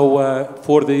 So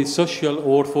for the social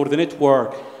or for the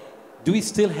network, do we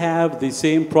still have the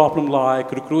same problem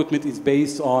like recruitment is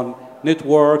based on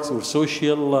networks or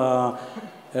social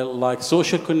like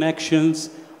social connections,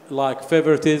 like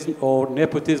favoritism or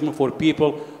nepotism for people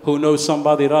who know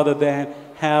somebody rather than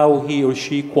how he or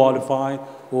she qualified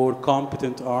or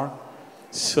competent are?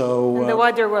 So in the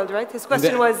wider world, right? His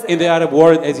question was in the Arab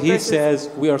world, as he says,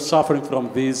 we are suffering from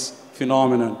this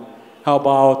phenomenon. How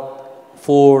about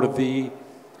for the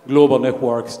global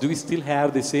networks? Do we still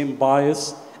have the same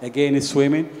bias against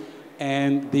women?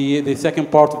 And the second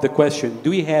part of the question, do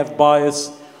we have bias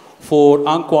for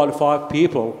unqualified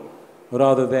people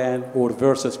rather than or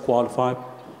versus qualified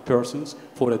persons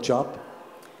for a job?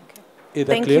 Okay.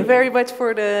 Thank you very much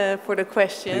for the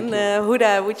question.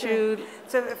 Huda, would you?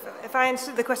 So if I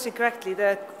understood the question correctly,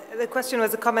 the question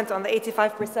was a comment on the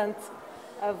 85%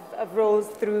 of roles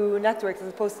through networks as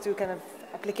opposed to kind of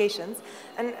applications.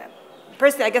 And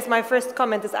personally, I guess my first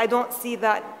comment is I don't see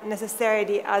that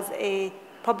necessarily as a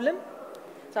problem.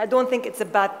 So I don't think it's a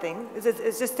bad thing.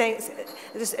 It's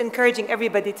just encouraging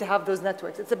everybody to have those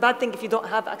networks. It's a bad thing if you don't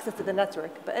have access to the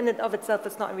network, but in and of itself,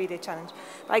 it's not really a challenge.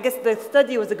 But I guess the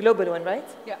study was a global one, right?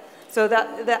 Yeah. So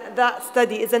that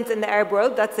study isn't in the Arab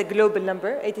world. That's a global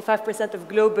number. 85% of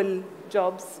global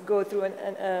jobs go through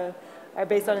are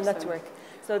based on a network.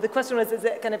 So the question was, is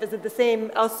it the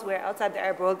same elsewhere outside the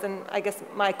Arab world? And I guess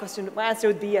my answer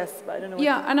would be yes, but I don't know.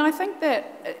 Yeah, and I think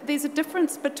that there's a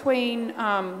difference between,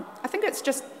 I think it's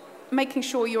just making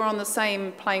sure you're on the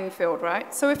same playing field,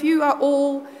 right? So if you are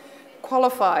all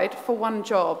qualified for one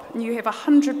job and you have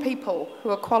 100 people who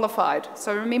are qualified,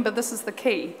 so remember this is the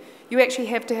key, you actually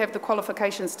have to have the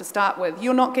qualifications to start with.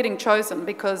 You're not getting chosen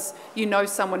because you know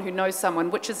someone who knows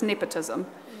someone, which is nepotism.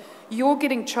 You're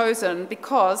getting chosen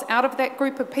because out of that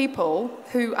group of people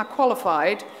who are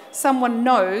qualified, someone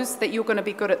knows that you're going to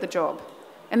be good at the job.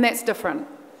 And that's different.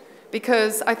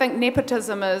 Because I think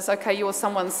nepotism is, okay, you're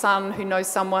someone's son who knows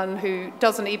someone who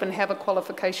doesn't even have a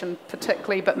qualification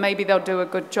particularly, but maybe they'll do a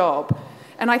good job.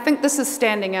 And I think this is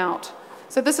standing out.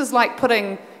 So this is like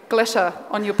putting glitter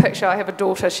on your picture. I have a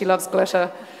daughter, she loves glitter.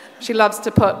 She loves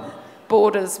to put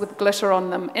borders with glitter on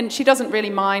them, and she doesn't really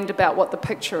mind about what the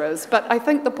picture is. But I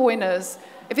think the point is,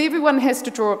 if everyone has to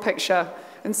draw a picture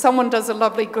and someone does a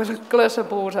lovely glitter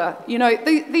border, you know,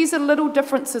 these are little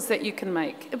differences that you can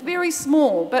make. Very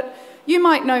small, but you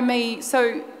might know me,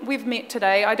 so we've met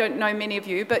today, I don't know many of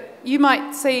you, but you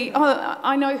might see, oh,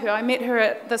 I know her, I met her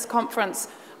at this conference.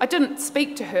 I didn't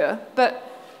speak to her,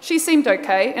 but she seemed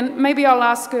okay, and maybe I'll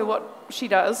ask her what she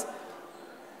does.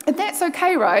 And that's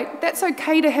okay, right? That's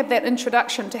okay to have that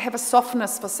introduction, to have a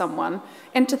softness for someone,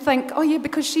 and to think, oh yeah,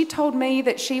 because she told me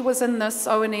that she was in this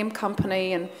O&M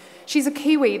company, and she's a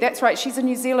Kiwi, that's right, she's a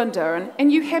New Zealander,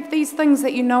 and you have these things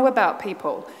that you know about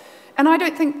people. And I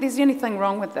don't think there's anything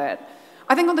wrong with that.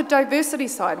 I think on the diversity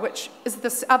side, which is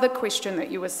this other question that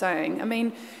you were saying, I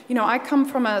mean, you know, I come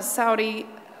from a Saudi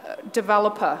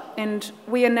developer, and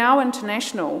we are now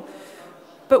international,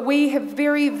 but we have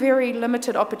very, very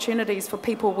limited opportunities for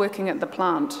people working at the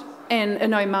plant, and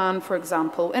in Oman, for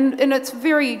example. And it's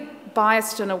very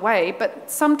biased in a way,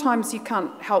 but sometimes you can't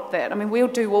help that. I mean, we'll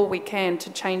do all we can to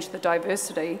change the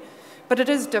diversity, but it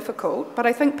is difficult. But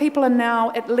I think people are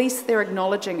now, at least they're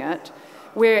acknowledging it,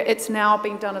 where it's now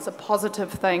being done as a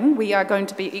positive thing. We are going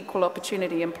to be equal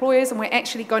opportunity employers, and we're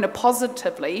actually going to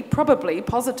positively, probably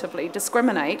positively,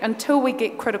 discriminate until we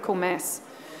get critical mass.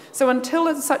 So until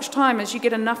at such time as you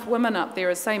get enough women up there,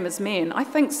 as same as men, I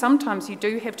think sometimes you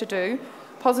do have to do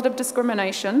positive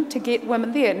discrimination to get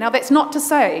women there. Now that's not to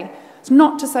say, it's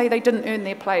not to say they didn't earn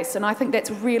their place, and I think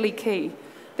that's really key.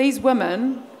 These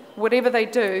women, whatever they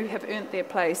do, have earned their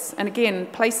place. And again,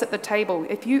 place at the table.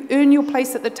 If you earn your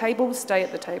place at the table, stay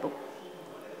at the table.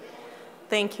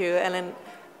 Thank you, Ellen.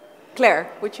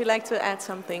 Claire, would you like to add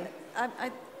something?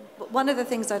 One of the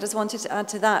things I just wanted to add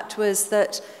to that was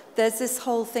that there's this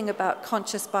whole thing about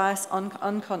conscious bias,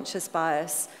 unconscious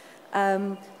bias.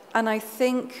 And I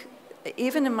think,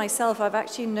 even in myself, I've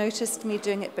actually noticed me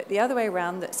doing it, but the other way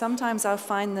around, that sometimes I'll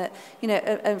find that, you know,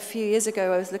 a few years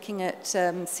ago I was looking at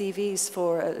CVs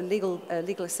for a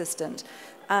legal assistant,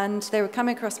 and they were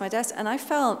coming across my desk, and I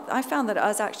found that I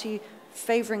was actually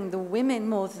favouring the women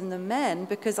more than the men,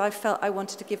 because I felt I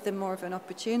wanted to give them more of an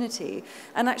opportunity.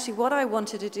 And actually what I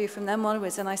wanted to do from them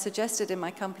onwards, and I suggested in my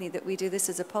company that we do this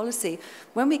as a policy,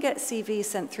 when we get CVs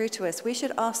sent through to us, we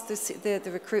should ask the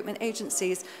recruitment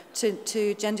agencies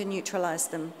to gender neutralise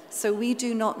them. So we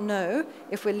do not know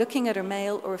if we're looking at a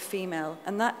male or a female.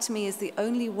 And that to me is the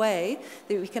only way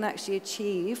that we can actually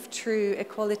achieve true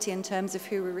equality in terms of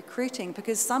who we're recruiting,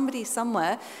 because somebody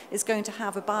somewhere is going to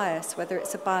have a bias, whether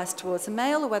it's a bias towards a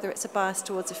male or whether it's a bias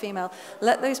towards a female.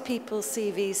 Let those people's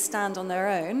CVs stand on their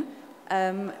own,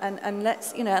 and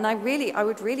let's, you know, and I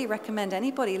would really recommend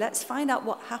anybody, let's find out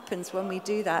what happens when we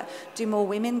do that. Do more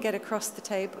women get across the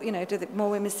table? You know, do more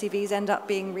women's CVs end up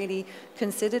being really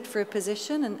considered for a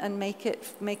position and make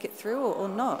it through, or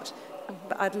not?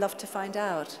 But I'd love to find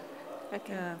out.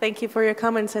 Okay. Yeah. Thank you for your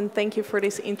comments, and thank you for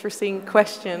this interesting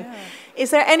question. Yeah. Is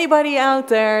there anybody out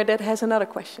there that has another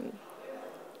question?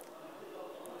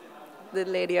 The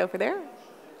lady over there.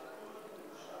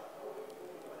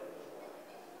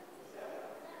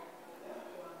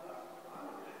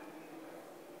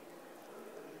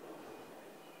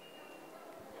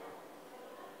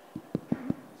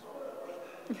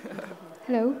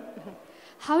 Hello.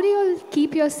 How do you all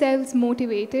keep yourselves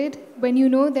motivated when you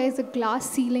know there's a glass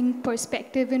ceiling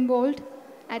perspective involved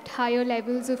at higher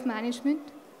levels of management?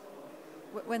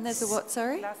 When there's a what,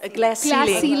 sorry? A glass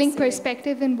ceiling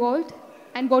perspective involved.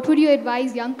 And what would you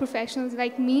advise young professionals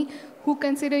like me who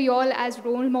consider you all as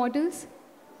role models?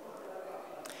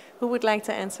 Who would like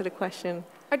to answer the question?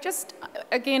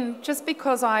 Again, just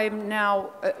because I'm now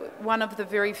one of the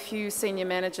very few senior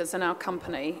managers in our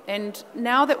company, and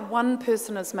now that one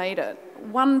person has made it,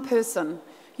 one person,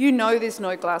 you know there's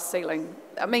no glass ceiling.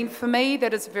 I mean, for me,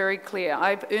 that is very clear.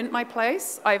 I've earned my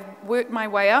place, I've worked my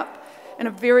way up in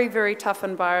a very, very tough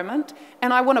environment,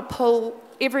 and I want to pull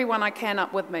everyone I can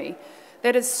up with me.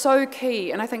 That is so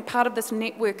key, and I think part of this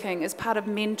networking is part of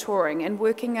mentoring and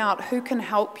working out who can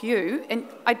help you. And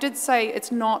I did say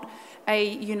it's not a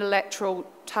unilateral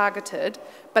targeted,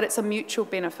 but it's a mutual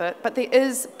benefit. But there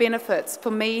is benefits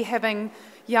for me having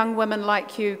young women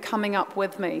like you coming up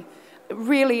with me. It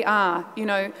really are, you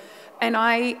know, and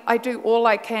I do all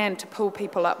I can to pull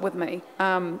people up with me.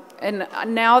 And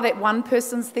now that one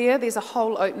person's there, there's a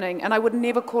whole opening, and I would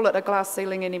never call it a glass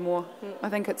ceiling anymore. I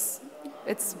think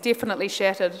it's definitely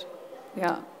shattered.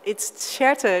 Yeah. It's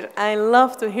shattered. I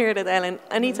love to hear that, Ellen.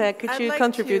 Anita, could you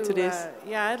contribute to this?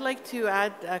 Yeah, I'd like to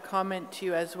add a comment to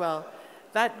you as well.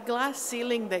 That glass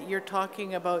ceiling that you're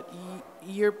talking about,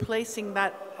 you're placing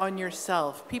that on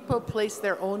yourself. People place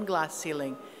their own glass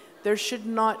ceiling. There should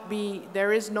not be,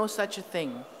 there is no such a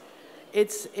thing.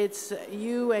 It's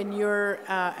you and your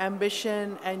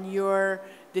ambition and your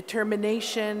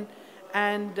determination,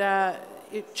 and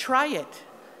try it.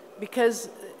 Because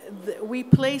we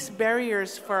place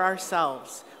barriers for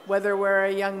ourselves, whether we're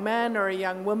a young man or a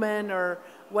young woman or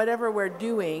whatever we're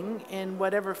doing in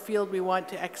whatever field we want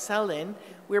to excel in,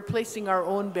 we're placing our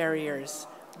own barriers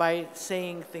by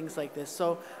saying things like this.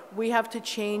 So we have to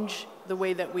change the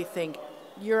way that we think.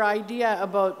 Your idea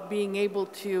about being able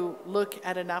to look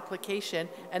at an application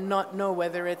and not know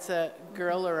whether it's a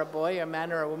girl or a boy, a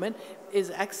man or a woman,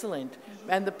 is excellent.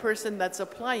 And the person that's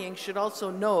applying should also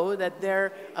know that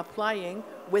they're applying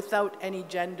without any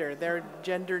gender. They're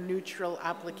gender-neutral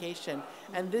application.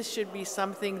 And this should be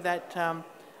something that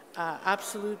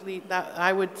absolutely,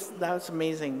 that was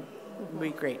amazing. It would be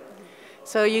great.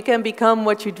 So you can become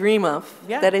what you dream of.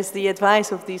 Yeah. That is the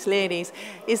advice of these ladies.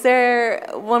 Is there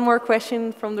one more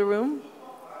question from the room?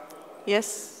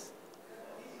 Yes?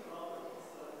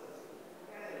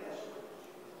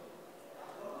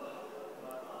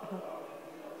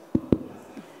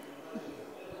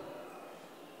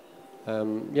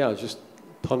 Yeah, I was just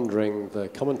pondering the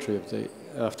commentary of the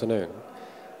afternoon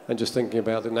and just thinking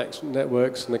about the next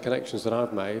networks and the connections that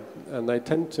I've made, and they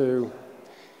tend to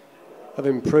have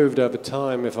improved over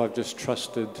time if I've just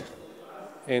trusted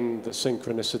in the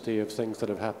synchronicity of things that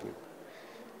have happened,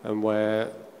 and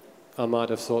where I might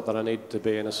have thought that I needed to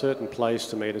be in a certain place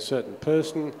to meet a certain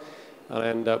person, and I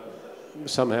end up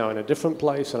somehow in a different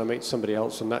place and I meet somebody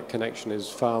else, and that connection is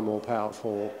far more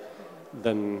powerful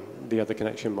than the other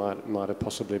connection might have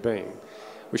possibly been,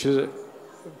 which is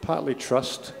partly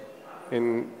trust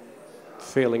in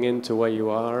feeling into where you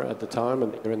are at the time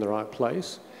and that you're in the right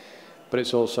place, but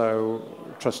it's also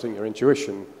trusting your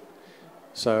intuition.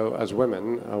 So as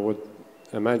women, I would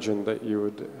imagine that you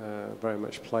would very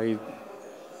much play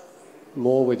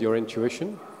more with your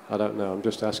intuition. I don't know, I'm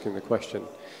just asking the question.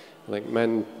 I think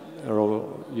men are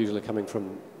all usually coming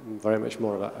from very much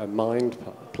more of a mind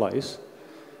place,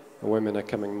 and women are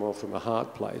coming more from a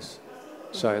heart place.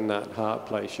 So in that heart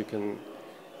place, you can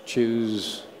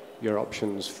choose your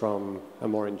options from a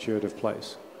more intuitive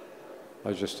place. I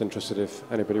was just interested if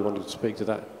anybody wanted to speak to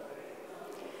that.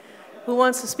 Who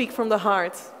wants to speak from the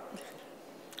heart?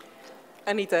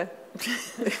 Anita.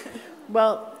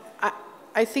 Well,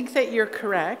 I think that you're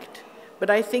correct,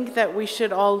 but I think that we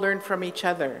should all learn from each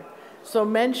other. So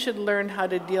men should learn how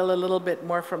to deal a little bit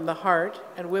more from the heart,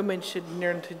 and women should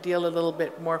learn to deal a little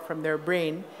bit more from their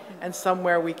brain, and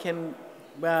somewhere we can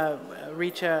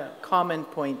reach a common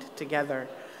point together.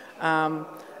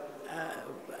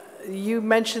 You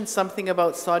mentioned something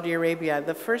about Saudi Arabia.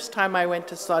 The first time I went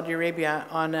to Saudi Arabia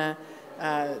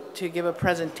to give a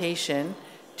presentation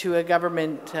to a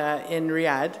government in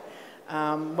Riyadh,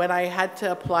 when I had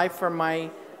to apply for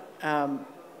my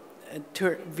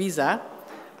visa,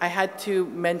 I had to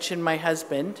mention my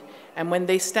husband, and when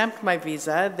they stamped my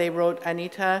visa, they wrote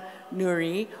Anita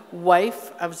Nouri,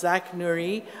 wife of Zach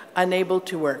Nouri, unable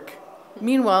to work.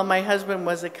 Meanwhile, my husband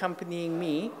was accompanying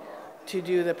me to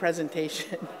do the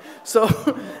presentation. So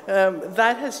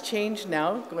that has changed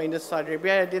now, going to Saudi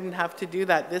Arabia. I didn't have to do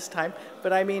that this time,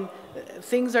 but I mean,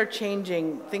 things are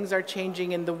changing. Things are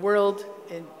changing in the world,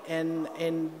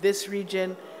 in this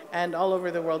region, and all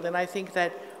over the world. And I think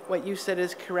that what you said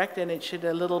is correct, and it should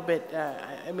a little bit,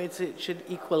 it should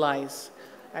equalize.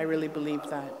 I really believe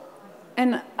that.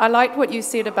 And I liked what you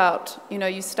said about, you know,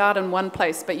 you start in one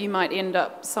place, but you might end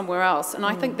up somewhere else. And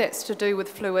I think that's to do with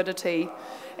fluidity.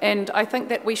 And I think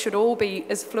that we should all be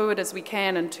as fluid as we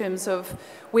can in terms of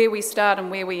where we start and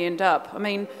where we end up. I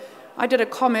mean, I did a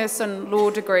commerce and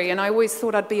law degree, and I always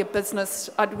thought I'd be a business,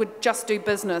 I would just do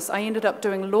business. I ended up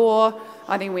doing law,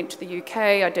 I then went to the UK,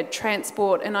 I did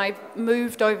transport, and I've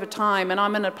moved over time, and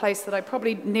I'm in a place that I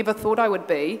probably never thought I would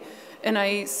be, in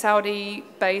a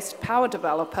Saudi-based power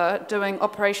developer doing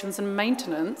operations and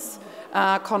maintenance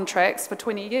contracts for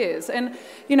 20 years. And,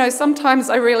 you know, sometimes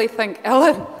I really think,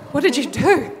 Ellen, what did you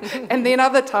do? And then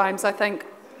other times I think,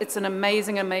 it's an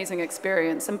amazing, amazing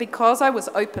experience. And because I was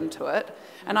open to it,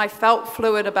 and I felt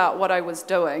fluid about what I was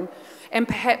doing, and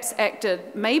perhaps acted,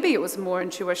 maybe it was more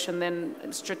intuition than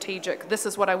strategic, this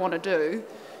is what I want to do,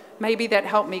 maybe that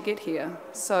helped me get here.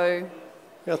 So,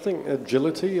 yeah, I think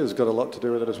agility has got a lot to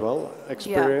do with it as well.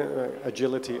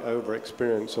 Agility over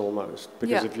experience almost.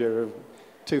 Because if you're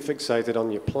too fixated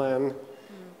on your plan,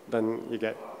 then you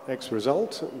get X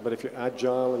result. But if you're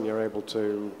agile and you're able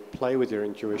to play with your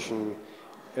intuition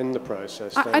in the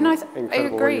process, then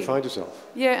incredible where you find yourself.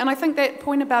 Yeah, and I think that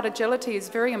point about agility is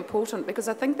very important, because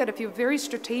I think that if you're very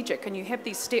strategic and you have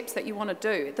these steps that you want to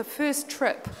do, the first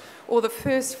trip or the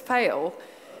first fail,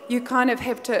 you kind of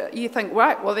have to, you think,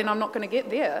 right, well then I'm not going to get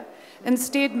there.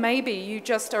 Instead, maybe you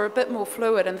just are a bit more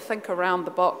fluid and think around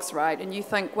the box, right? And you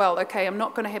think, well, okay, I'm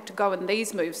not going to have to go in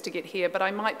these moves to get here, but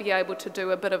I might be able to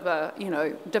do a bit of a, you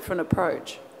know, different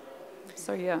approach.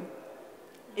 So, yeah.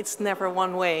 It's never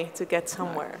one way to get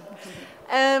somewhere.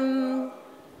 I'm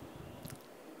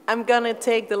going to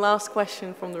take the last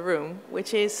question from the room,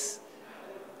 which is,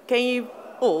 can you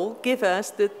all give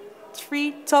us the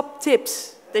 3 top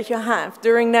tips that you have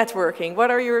during networking?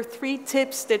 What are your 3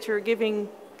 tips that you're giving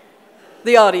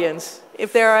the audience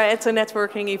if they are at a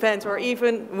networking event or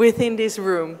even within this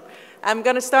room? I'm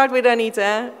going to start with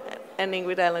Anita, ending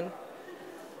with Ellen.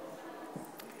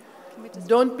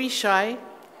 Don't be shy.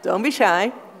 Don't be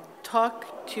shy.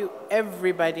 Talk to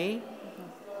everybody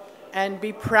and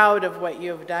be proud of what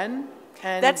you've done.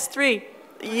 And that's 3.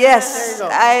 Yes,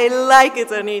 I like it,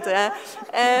 Anita.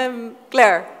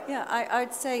 Claire? Yeah,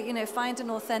 I'd say, you know, find an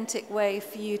authentic way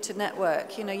for you to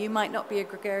network. You know, you might not be a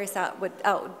gregarious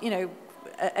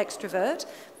extrovert.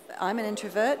 I'm an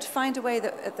introvert. Find a way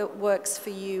that works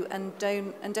for you, and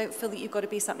don't feel that you've got to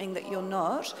be something that you're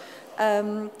not.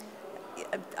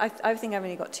 I think I've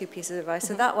only got 2 pieces of advice.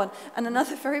 So that one. And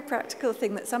another very practical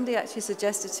thing that somebody actually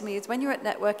suggested to me is when you're at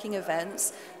networking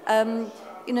events,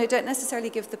 you know, don't necessarily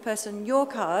give the person your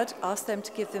card. Ask them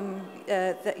to give them,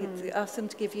 ask them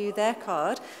to give you their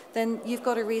card. Then you've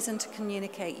got a reason to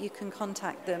communicate. You can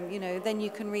contact them. You know, then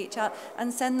you can reach out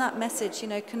and send that message. You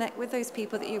know, connect with those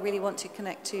people that you really want to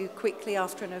connect to quickly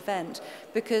after an event,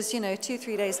 because you know,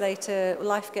 2-3 days later,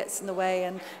 life gets in the way,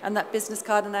 and that business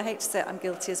card. And I hate to say it, I'm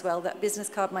guilty as well. That business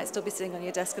card might still be sitting on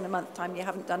your desk in a month's time. You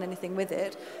haven't done anything with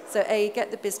it. So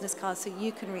get the business card so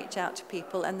you can reach out to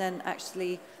people and then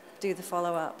actually do the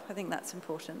follow-up. I think that's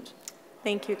important.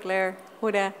 Thank you, Claire.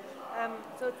 Huda?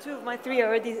 So 2 of my 3 are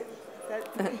already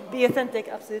said. Be authentic,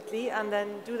 absolutely, and then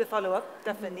do the follow-up,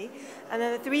 definitely. And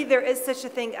then 3, there is such a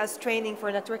thing as training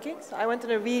for networking. So I went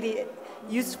on a really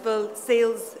useful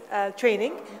sales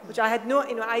training, which I had no,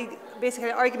 you know, I basically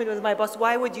had an argument with my boss,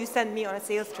 why would you send me on a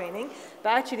sales training? But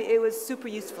actually it was super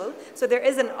useful. So there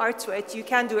is an art to it. You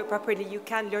can do it properly. You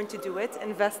can learn to do it.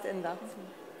 Invest in that.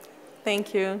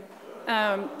 Thank you.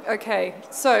 Okay,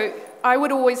 so I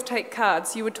would always take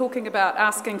cards. You were talking about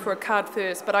asking for a card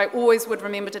first, but I always would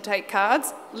remember to take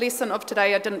cards. Lesson of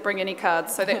today, I didn't bring any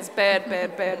cards, so that's bad,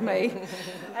 bad, bad me.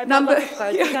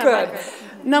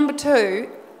 Number 2,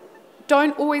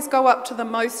 don't always go up to the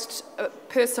most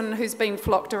person who's been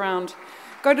flocked around.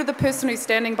 Go to the person who's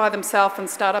standing by themselves and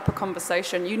start up a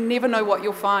conversation. You never know what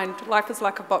you'll find. Life is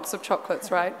like a box of chocolates,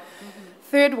 right?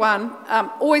 Third one,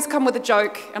 always come with a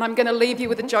joke, and I'm going to leave you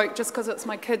with a joke just because it's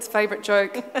my kid's favourite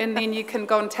joke, and then you can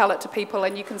go and tell it to people,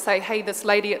 and you can say, hey, this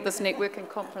lady at this networking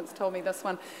conference told me this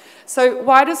one. So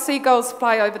why do seagulls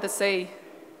fly over the sea?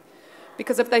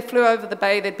 Because if they flew over the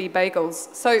bay, there'd be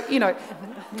bagels. So, you know,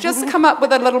 just come up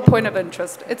with a little point of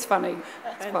interest. It's funny.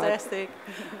 It's fantastic.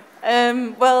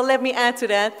 Well, let me add to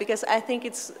that, because I think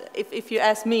it's, if you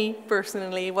ask me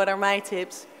personally, what are my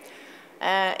tips?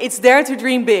 It's dare to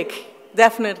dream big.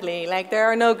 Definitely, like there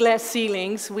are no glass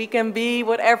ceilings. We can be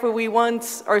whatever we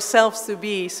want ourselves to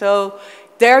be. So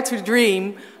dare to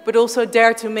dream, but also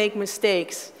dare to make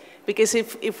mistakes. Because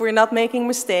if we're not making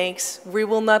mistakes, we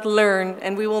will not learn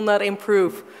and we will not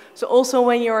improve. So also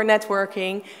when you're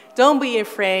networking, don't be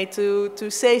afraid to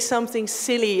say something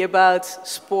silly about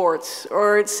sports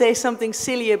or say something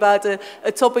silly about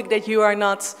a topic that you are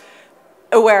not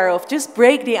aware of. Just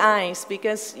break the ice,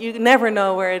 because you never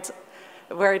know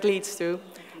where it leads to.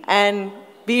 And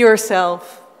be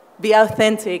yourself, be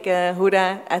authentic,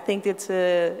 Huda. I think it's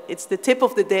the tip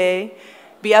of the day.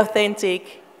 Be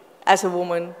authentic as a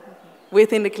woman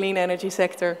within the clean energy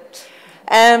sector.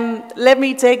 Let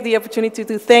me take the opportunity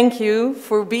to thank you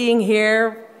for being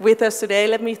here with us today.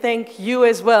 Let me thank you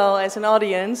as well as an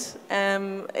audience.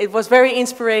 It was very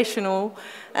inspirational.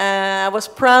 I was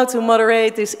proud to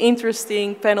moderate this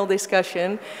interesting panel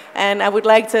discussion, and I would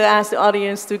like to ask the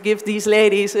audience to give these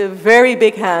ladies a very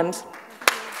big hand.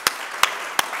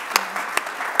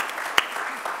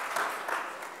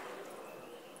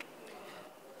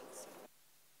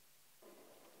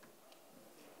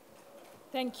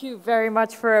 Thank you very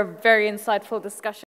much for a very insightful discussion.